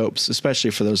with scopes,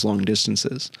 especially for those long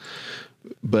distances.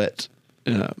 But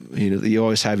you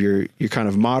always have your kind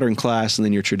of modern class and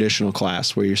then your traditional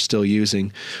class where you're still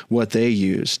using what they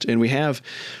used. And we have,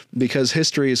 because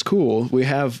history is cool, we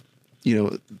have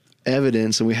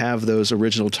evidence, and we have those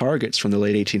original targets from the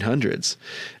late 1800s,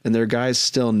 and there are guys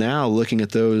still now looking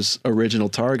at those original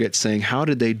targets saying, how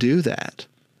did they do that?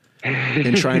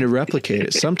 And trying to replicate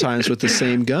it, sometimes with the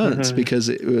same guns, because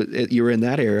you were in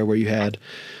that era where you had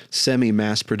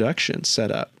semi-mass production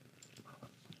set up.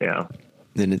 Yeah.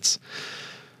 And it's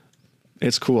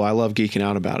cool. I love geeking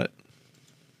out about it.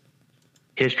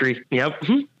 History. Yep.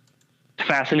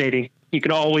 Fascinating. You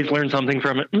can always learn something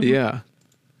from it. Yeah.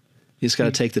 You just got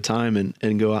to take the time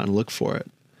and go out and look for it.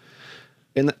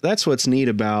 And that's what's neat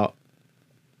about,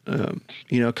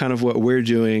 kind of what we're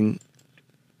doing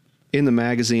in the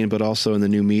magazine, but also in the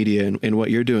new media, and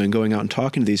what you're doing, going out and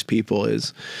talking to these people,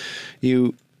 is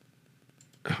we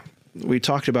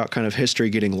talked about kind of history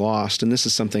getting lost. And this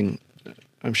is something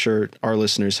I'm sure our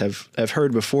listeners have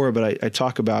heard before, but I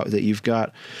talk about that you've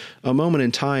got a moment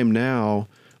in time now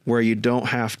where you don't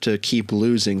have to keep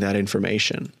losing that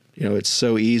information. You know, it's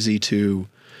so easy to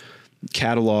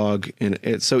catalog, and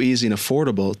it's so easy and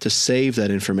affordable to save that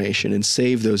information and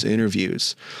save those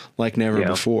interviews like never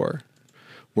before,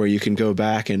 where you can go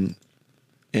back and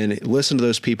listen to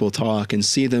those people talk and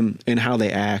see them and how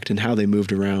they act and how they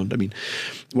moved around. I mean,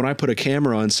 when I put a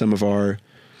camera on some of our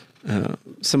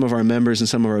members and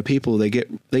some of our people, they get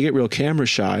real camera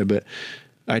shy, but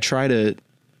I try to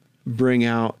bring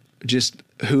out just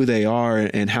who they are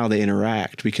and how they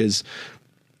interact, because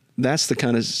that's the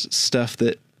kind of stuff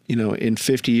that, you know, in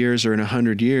 50 years or in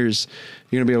 100 years,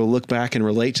 you're going to be able to look back and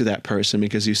relate to that person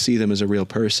because you see them as a real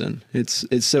person. It's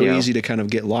so easy to kind of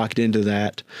get locked into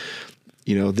that.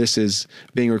 You know, this is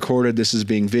being recorded, this is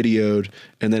being videoed,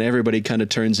 and then everybody kind of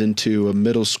turns into a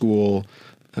middle school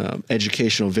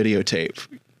educational videotape,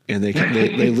 and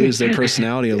they lose their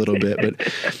personality a little bit.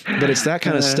 But it's that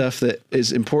kind of stuff that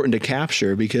is important to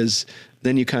capture, because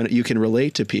then you can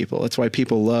relate to people. That's why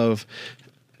people love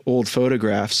old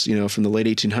photographs, you know, from the late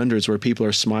 1800s where people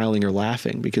are smiling or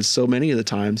laughing, because so many of the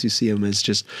times you see them as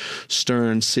just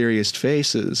stern, serious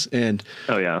faces. And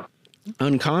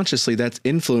unconsciously that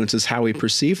influences how we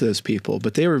perceive those people,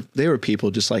 but they were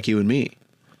people just like you and me.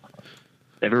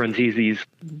 Everyone sees these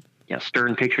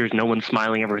stern pictures, no one's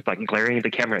smiling, everyone's like glaring at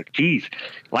the camera like, geez,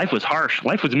 life was harsh,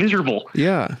 life was miserable.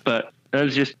 Yeah. But that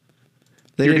was just,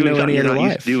 they didn't know any other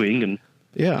life. Doing, and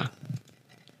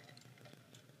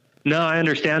no, I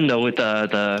understand though with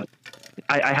I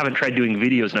haven't tried doing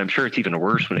videos, and I'm sure it's even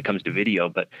worse when it comes to video,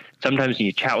 but sometimes when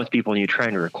you chat with people and you're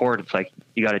trying to record, it's like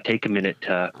you got to take a minute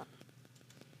to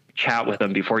chat with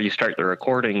them before you start the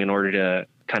recording in order to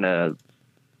kind of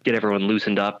get everyone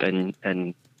loosened up and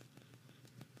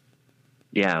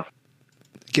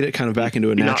get it kind of back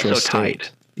into a natural state.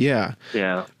 Tight. Yeah.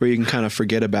 Where you can kind of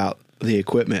forget about the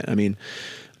equipment. I mean,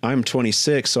 I'm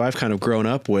 26, so I've kind of grown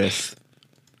up with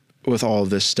all of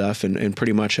this stuff and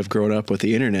pretty much have grown up with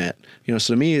the internet. You know,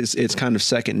 so to me it's kind of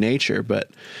second nature,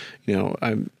 but you know,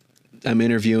 I'm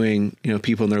interviewing, you know,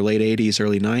 people in their late 80s,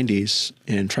 early 90s,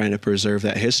 and trying to preserve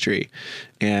that history.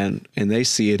 And they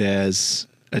see it as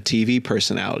a TV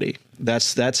personality.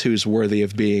 That's who's worthy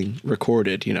of being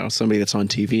recorded, you know, somebody that's on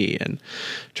TV, and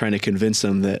trying to convince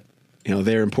them that, you know,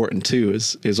 they're important too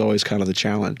is always kind of the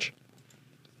challenge.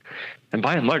 And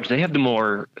by and large, they have the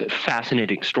more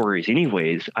fascinating stories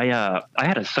anyways. I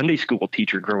had a Sunday school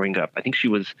teacher growing up. I think she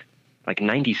was like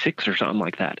 96 or something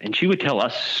like that. And she would tell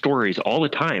us stories all the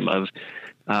time of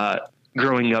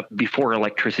growing up before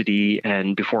electricity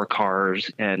and before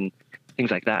cars and things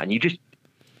like that. And you just,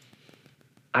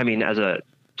 I mean, as a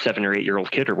 7 or 8 year old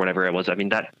kid or whatever it was, I mean,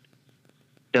 that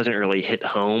doesn't really hit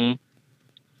home.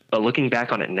 But looking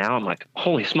back on it now, I'm like,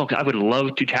 holy smokes, I would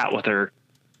love to chat with her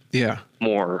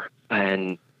more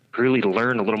and really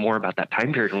learn a little more about that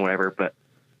time period and whatever, but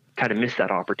kind of missed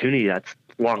that opportunity. That's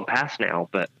long past now,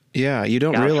 but you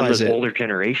don't realize it. Older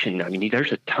generation, I mean,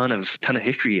 there's a ton of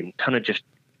history and ton of just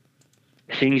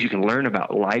things you can learn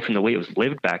about life and the way it was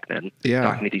lived back then.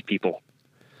 Talking to these people.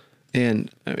 And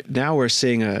now we're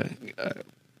seeing a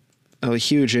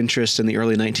huge interest in the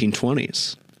early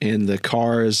 1920s in the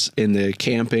cars, in the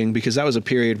camping, because that was a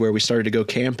period where we started to go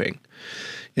camping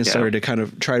and started to kind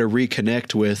of try to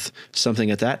reconnect with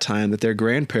something at that time that their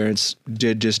grandparents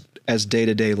did just as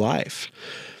day-to-day life.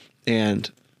 And,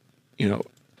 you know,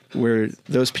 where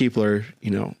those people are,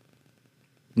 you know,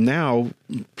 now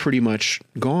pretty much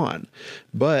gone.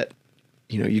 But,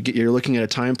 you know, you're looking at a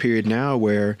time period now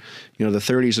where, you know, the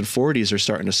 30s and 40s are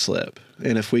starting to slip.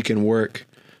 And if we can work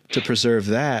to preserve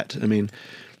that, I mean,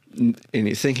 and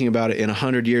you're thinking about it in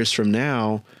 100 years from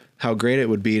now, how great it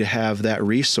would be to have that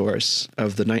resource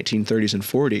of the 1930s and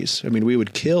 40s. I mean, we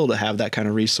would kill to have that kind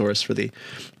of resource for the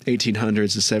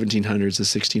 1800s, the 1700s, the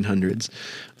 1600s,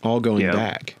 all going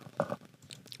back.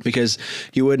 Because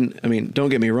you wouldn't, I mean, don't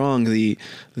get me wrong, the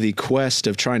quest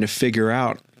of trying to figure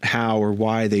out how or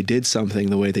why they did something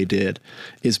the way they did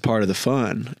is part of the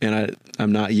fun. And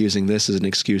I'm not using this as an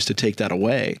excuse to take that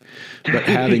away, but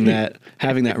having that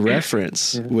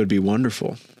reference would be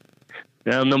wonderful.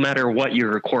 Well, no matter what you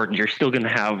record, you're still going to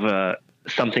have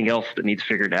something else that needs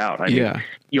figured out. I mean,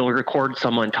 you'll record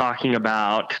someone talking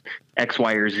about X,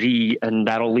 Y, or Z, and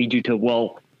that'll lead you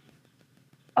to,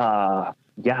 I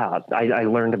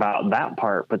learned about that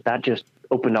part, but that just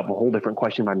opened up a whole different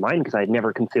question in my mind because I had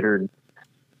never considered,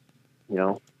 you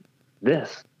know,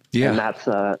 this. And that's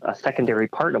a secondary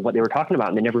part of what they were talking about,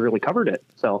 and they never really covered it.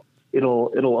 So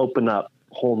it'll open up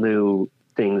whole new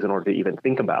things in order to even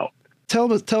think about.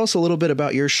 tell us a little bit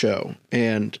about your show.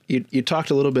 And you talked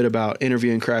a little bit about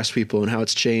interviewing craftspeople and how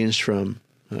it's changed from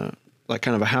like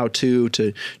kind of a how-to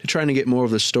to trying to get more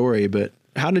of the story. But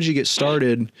how did you get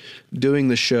started doing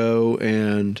the show,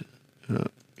 and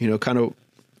kind of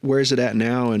where is it at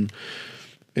now, and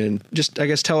just, I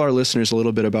guess, tell our listeners a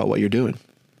little bit about what you're doing.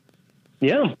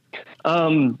 Yeah.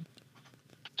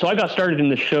 So I got started in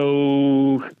the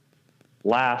show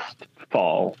last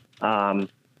fall.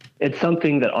 It's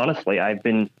something that honestly I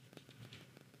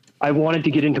wanted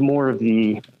to get into more of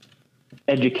the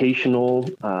educational,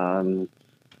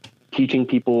 teaching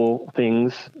people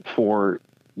things for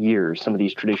years, some of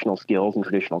these traditional skills and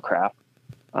traditional craft.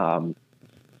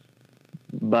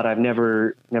 But I've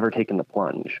never taken the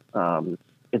plunge.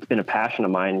 It's been a passion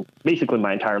of mine basically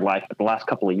my entire life, but the last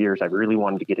couple of years I've really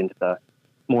wanted to get into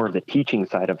more of the teaching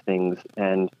side of things.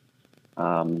 And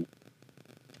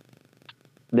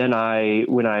then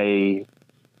when I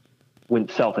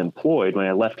went self-employed, when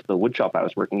I left the woodshop I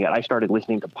was working at, I started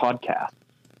listening to podcasts.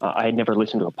 I had never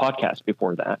listened to a podcast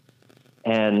before that.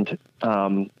 And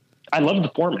I loved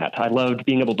the format. I loved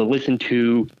being able to listen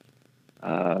to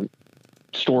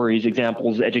stories,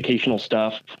 examples, educational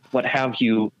stuff, what have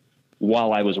you,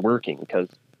 while I was working. Because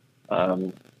a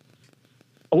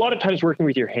lot of times working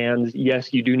with your hands,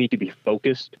 yes, you do need to be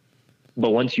focused.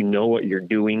 But once you know what you're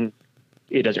doing,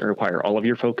 it doesn't require all of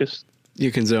your focus.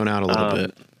 You can zone out a little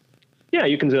bit. Yeah,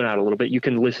 you can zone out a little bit. You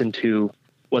can listen to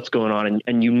what's going on,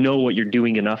 and you know what you're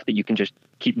doing enough that you can just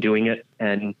keep doing it.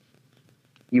 And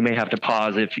you may have to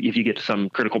pause if you get to some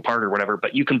critical part or whatever,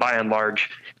 but you can by and large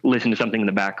listen to something in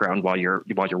the background while you're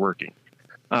working.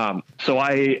 So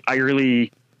I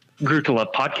really grew to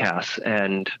love podcasts,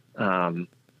 and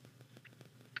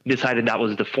decided that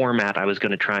was the format I was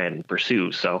going to try and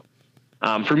pursue. So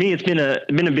for me, it's been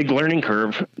a big learning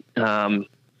curve.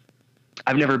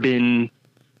 I've never been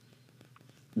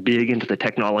big into the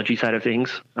technology side of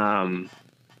things,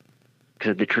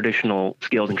 because the traditional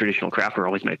skills and traditional craft were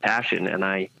always my passion, and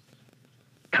I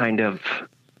kind of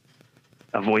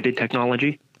avoided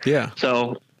technology. Yeah.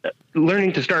 So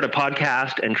learning to start a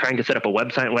podcast and trying to set up a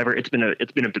website and whatever, it's been a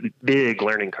big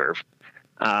learning curve.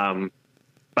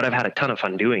 But I've had a ton of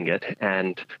fun doing it,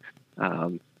 and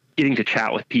getting to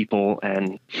chat with people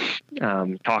and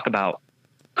talk about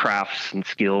crafts and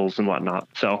skills and whatnot.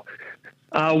 So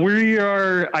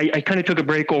I kind of took a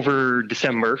break over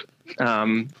December.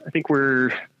 I think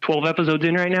we're 12 episodes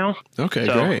in right now. Okay,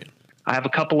 so great. I have a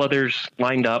couple others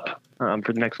lined up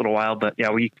for the next little while, but yeah,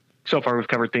 so far we've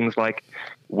covered things like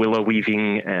willow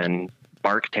weaving and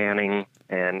bark tanning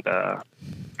and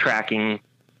tracking,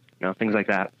 things like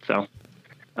that. So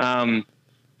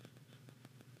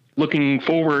looking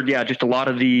forward, yeah, just a lot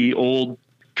of the old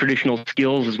traditional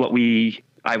skills is what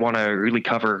I want to really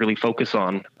cover, really focus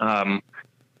on.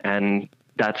 And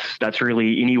that's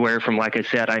really anywhere from, like I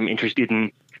said, I'm interested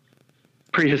in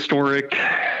prehistoric,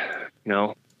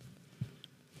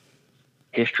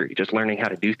 history, just learning how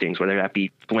to do things, whether that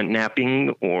be flint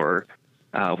knapping or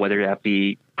whether that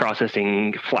be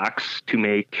processing flax to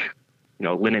make,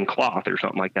 linen cloth or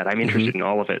something like that. I'm interested in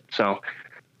all of it. So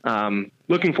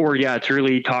looking forward, yeah, it's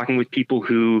really talking with people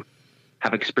who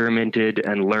have experimented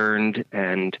and learned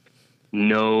and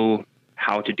know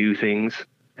how to do things,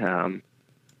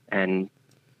 and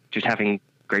just having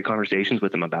great conversations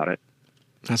with them about it.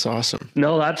 That's awesome.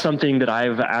 No, that's something that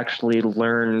I've actually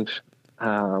learned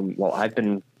while I've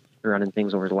been running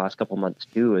things over the last couple of months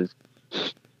too, is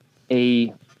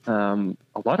a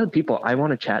lot of people I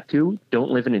want to chat to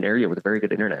don't live in an area with a very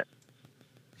good internet.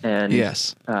 And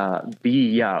yes,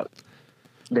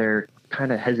 they're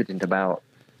kind of hesitant about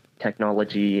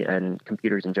technology and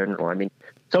computers in general. I mean,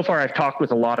 so far I've talked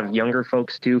with a lot of younger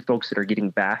folks too, folks that are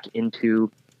getting back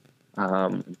into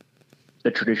the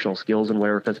traditional skills and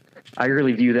whatever, because I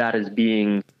really view that as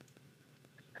being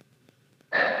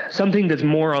something that's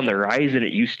more on the rise than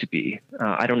it used to be.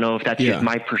 I don't know if that's just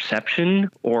my perception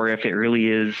or if it really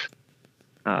is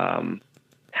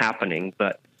happening,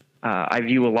 but I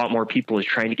view a lot more people as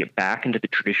trying to get back into the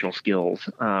traditional skills,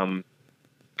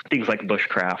 things like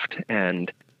bushcraft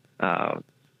and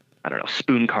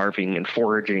spoon carving and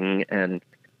foraging and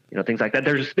things like that.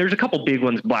 There's a couple big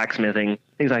ones, blacksmithing,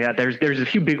 things like that. There's a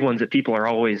few big ones that people are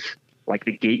always like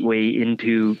the gateway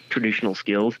into traditional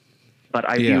skills, but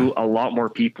I view a lot more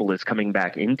people as coming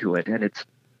back into it, and it's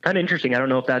kind of interesting. I don't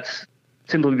know if that's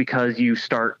simply because you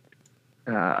start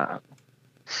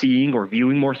seeing or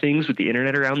viewing more things with the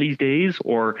internet around these days,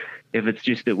 or if it's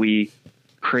just that we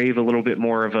crave a little bit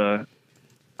more of a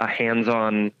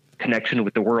hands-on connection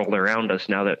with the world around us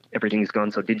now that everything's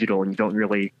gone so digital and you don't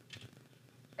really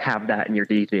have that in your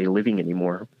day-to-day living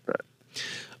anymore. But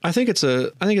I think it's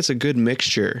a good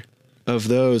mixture of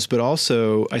those, but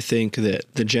also I think that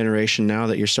the generation now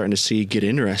that you're starting to see get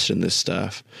interested in this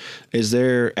stuff is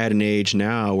they're at an age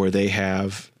now where they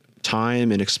have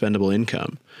time and expendable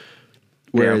income.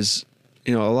 Whereas,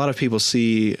 a lot of people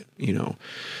see,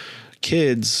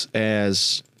 kids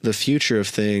as the future of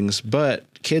things, but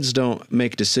kids don't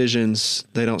make decisions.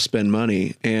 They don't spend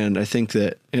money. And I think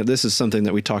that this is something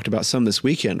that we talked about some this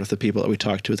weekend with the people that we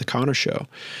talked to at the Connor show,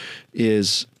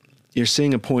 is you're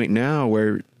seeing a point now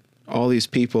where all these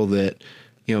people that,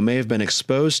 may have been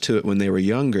exposed to it when they were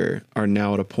younger are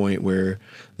now at a point where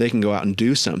they can go out and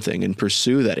do something and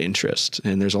pursue that interest.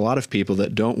 And there's a lot of people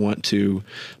that don't want to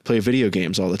play video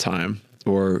games all the time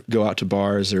or go out to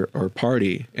bars or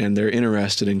party, and they're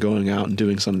interested in going out and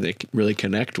doing something they really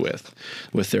connect with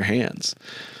their hands.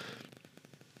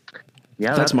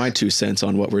 Yeah, that's my 2 cents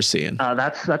on what we're seeing.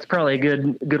 That's probably a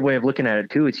good way of looking at it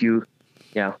too. It's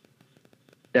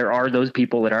there are those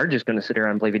people that are just going to sit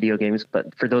around and play video games,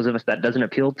 but for those of us that doesn't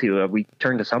appeal to, we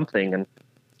turn to something. And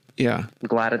I'm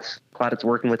glad it's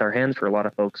working with our hands for a lot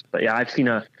of folks. But yeah, I've seen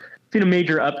a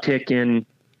major uptick in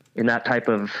that type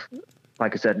of,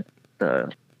 like I said,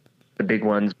 the big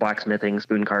ones, blacksmithing,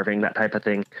 spoon carving, that type of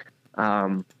thing.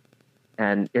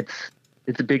 And it's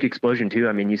a big explosion too.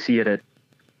 I mean, you see it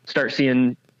start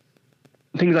seeing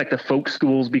things like the folk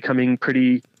schools becoming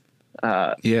pretty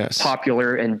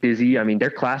popular and busy. I mean,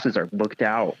 their classes are booked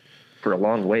out for a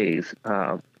long ways.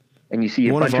 And you see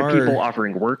a bunch of people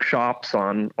offering workshops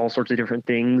on all sorts of different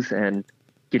things and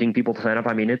getting people to sign up.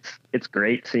 I mean, it's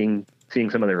great seeing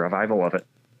some of the revival of it.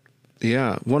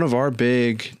 Yeah. One of our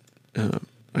big,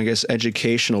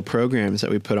 educational programs that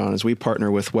we put on is we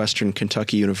partner with Western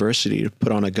Kentucky University to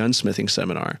put on a gunsmithing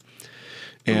seminar.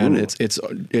 And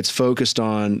it's focused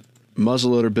on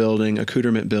muzzleloader building,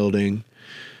 accoutrement building,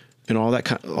 and all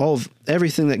that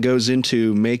everything that goes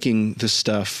into making the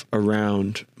stuff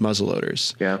around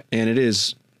muzzleloaders. Yeah. And it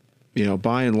is,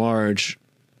 by and large,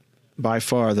 by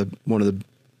far one of the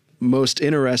most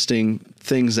interesting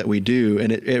things that we do.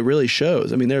 And it really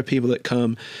shows. I mean, there are people that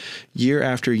come year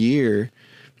after year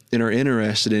and are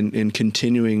interested in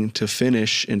continuing to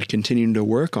finish and continuing to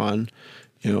work on,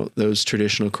 those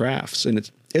traditional crafts.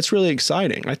 And it's really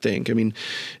exciting, I think. I mean,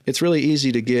 it's really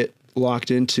easy to get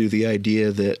locked into the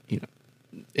idea that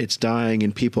it's dying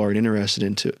and people aren't interested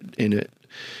in it.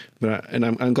 But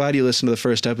I'm glad you listened to the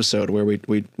first episode where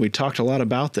we talked a lot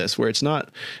about this, where it's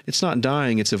not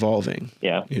dying, it's evolving.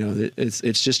 Yeah.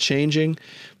 It's just changing,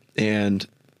 and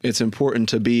it's important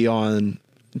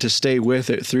to stay with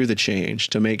it through the change,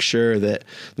 to make sure that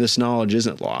this knowledge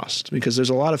isn't lost, because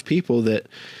there's a lot of people that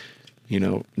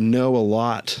know a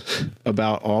lot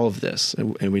about all of this,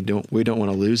 and we don't want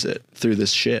to lose it through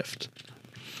this shift.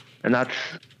 And that's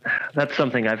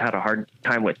something I've had a hard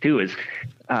time with too, is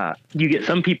you get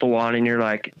some people on and you're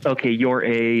like, okay, you're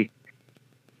I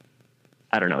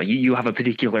don't know, you have a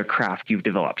particular craft you've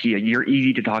developed. You're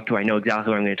easy to talk to. I know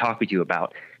exactly what I'm going to talk with you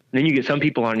about. And then you get some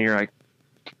people on and you're like,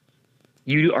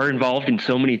 you are involved in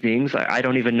so many things. I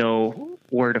don't even know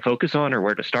where to focus on or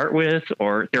where to start with,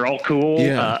 or they're all cool.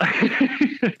 Yeah.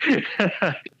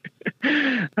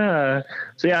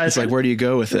 So yeah, it's like, where do you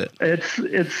go with it?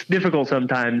 It's difficult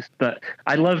sometimes, but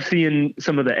I love seeing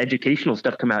some of the educational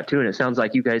stuff come out too. And it sounds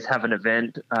like you guys have an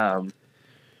event. I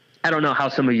don't know how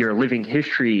some of your living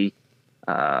history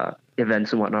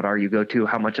events and whatnot are you go to,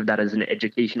 how much of that is an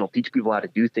educational, teach people how to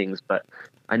do things. But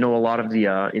I know a lot of the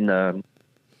in the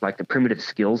primitive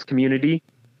skills community,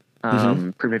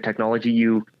 primitive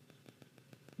technology,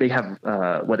 they have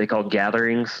what they call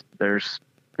gatherings. There's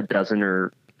a dozen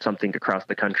or something across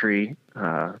the country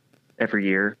every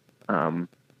year.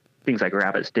 Things like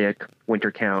Rabbit Stick,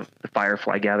 Winter Count, the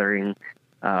Firefly Gathering,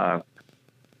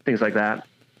 things like that,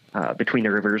 Between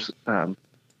the Rivers,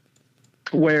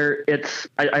 where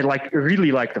I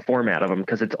really like the format of them,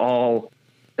 because it's all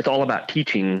about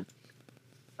teaching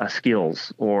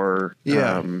skills or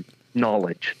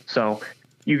knowledge. So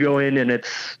you go in and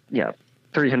it's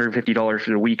 $350 for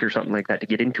the week or something like that to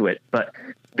get into it. But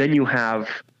then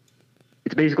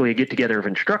it's basically a get together of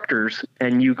instructors,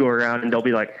 and you go around and they'll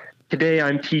be like, today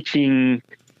I'm teaching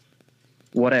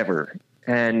whatever.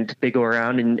 And they go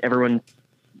around and everyone,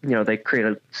 they create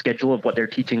a schedule of what they're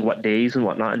teaching, what days and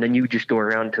whatnot. And then you just go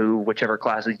around to whichever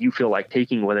classes you feel like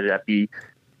taking, whether that be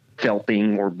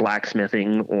felting or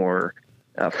blacksmithing or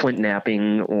flint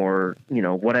knapping or,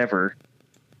 whatever.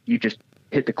 You just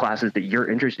hit the classes that you're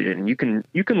interested in. You can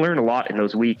learn a lot in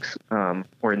those weeks,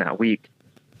 or in that week,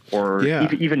 or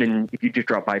even if you just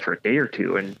drop by for a day or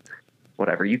two and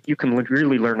whatever, you can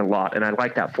really learn a lot. And I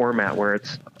like that format where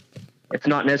it's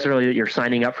not necessarily that you're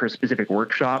signing up for a specific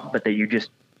workshop, but that you just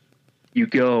you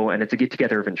go and it's a get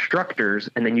together of instructors,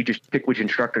 and then you just pick which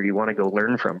instructor you want to go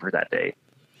learn from for that day.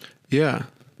 Yeah.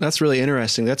 That's really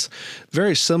interesting. That's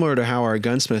very similar to how our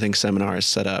gunsmithing seminar is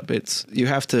set up. It's you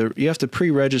have to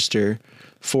pre-register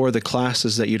for the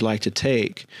classes that you'd like to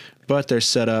take, but they're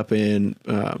set up in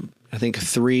I think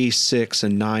 3, 6,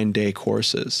 and 9 day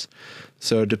courses.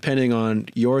 So depending on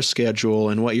your schedule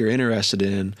and what you're interested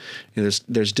in,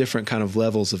 there's different kind of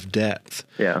levels of depth.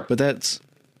 Yeah. But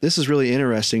this is really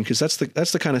interesting because that's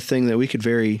the kind of thing that we could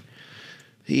very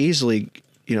easily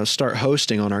start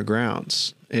hosting on our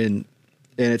grounds, and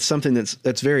it's something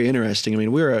that's very interesting. I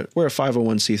mean, we're a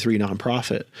 501c3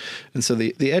 nonprofit, and so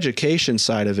the education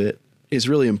side of it is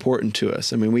really important to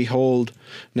us. I mean, we hold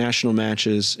national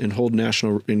matches and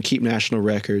keep national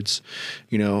records,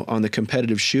 on the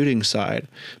competitive shooting side,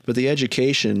 but the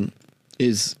education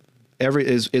is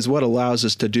what allows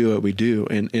us to do what we do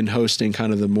in hosting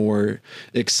kind of the more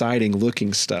exciting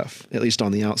looking stuff, at least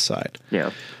on the outside.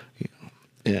 Yeah.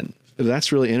 And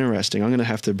that's really interesting. I'm going to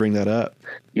have to bring that up.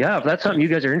 Yeah, if that's something you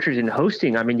guys are interested in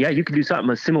hosting, I mean, yeah, you could do something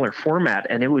a similar format,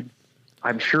 and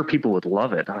I'm sure people would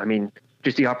love it. I mean,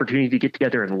 just the opportunity to get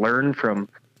together and learn from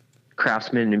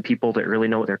craftsmen and people that really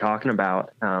know what they're talking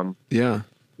about.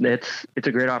 It's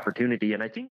a great opportunity. And I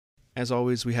think, as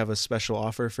always, we have a special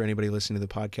offer for anybody listening to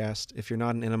the podcast. If you're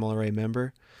not an NMLRA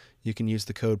member, you can use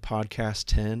the code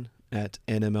podcast10 at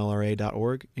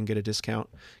nmlra.org and get a discount.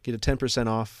 Get a 10%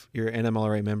 off your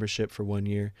NMLRA membership for 1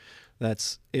 year.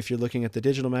 That's if you're looking at the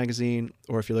digital magazine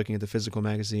or if you're looking at the physical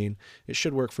magazine. It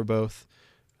should work for both.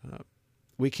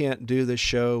 We can't do this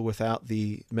show without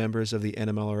the members of the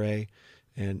NMLRA,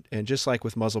 and just like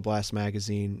with Muzzle Blast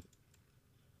Magazine,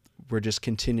 we're just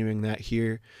continuing that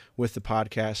here with the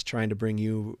podcast, trying to bring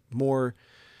you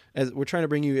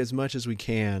as much as we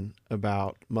can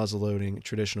about muzzleloading,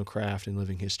 traditional craft, and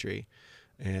living history.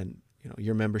 And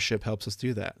your membership helps us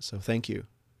do that. So thank you.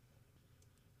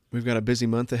 We've got a busy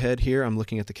month ahead here. I'm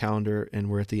looking at the calendar, and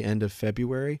we're at the end of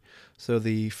February. So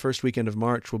the first weekend of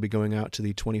March, we'll be going out to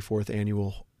the 24th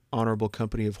Annual Honorable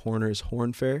Company of Horners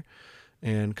Horn Fair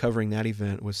and covering that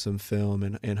event with some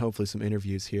film and hopefully some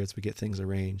interviews here as we get things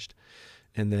arranged.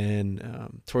 And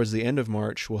then towards the end of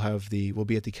March, we'll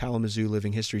be at the Kalamazoo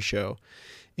Living History Show,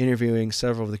 interviewing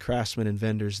several of the craftsmen and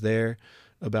vendors there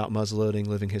about muzzleloading,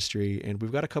 living history, and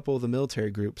we've got a couple of the military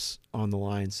groups on the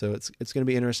line, so it's going to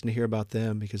be interesting to hear about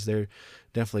them because they're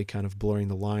definitely kind of blurring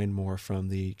the line more from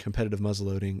the competitive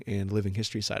muzzleloading and living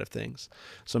history side of things.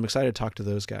 So I'm excited to talk to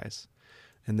those guys.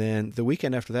 And then the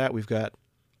weekend after that, we're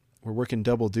working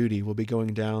double duty. We'll be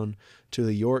going down to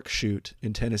the York Shoot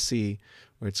in Tennessee,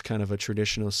 where it's kind of a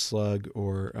traditional slug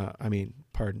the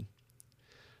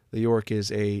York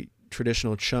is a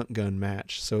traditional chunk gun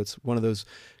match. So it's one of those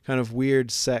kind of weird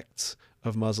sects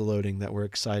of muzzleloading that we're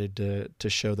excited to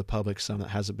show the public some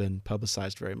that hasn't been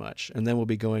publicized very much. And then we'll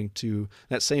be going to,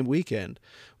 that same weekend,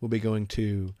 we'll be going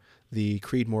to the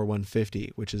Creedmoor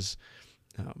 150, which is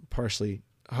partially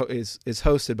is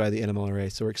hosted by the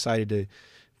NMLRA. So we're excited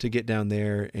to get down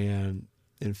there and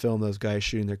film those guys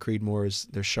shooting their Creedmoors,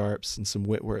 their Sharps, and some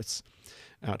Whitworths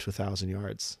out to 1,000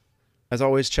 yards. As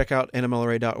always, check out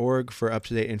nmlra.org for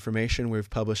up-to-date information. We've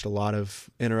published a lot of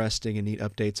interesting and neat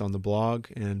updates on the blog,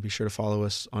 and be sure to follow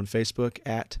us on Facebook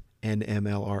at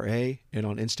NMLRA and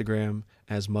on Instagram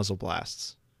as Muzzle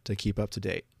Blasts to keep up to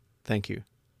date. Thank you.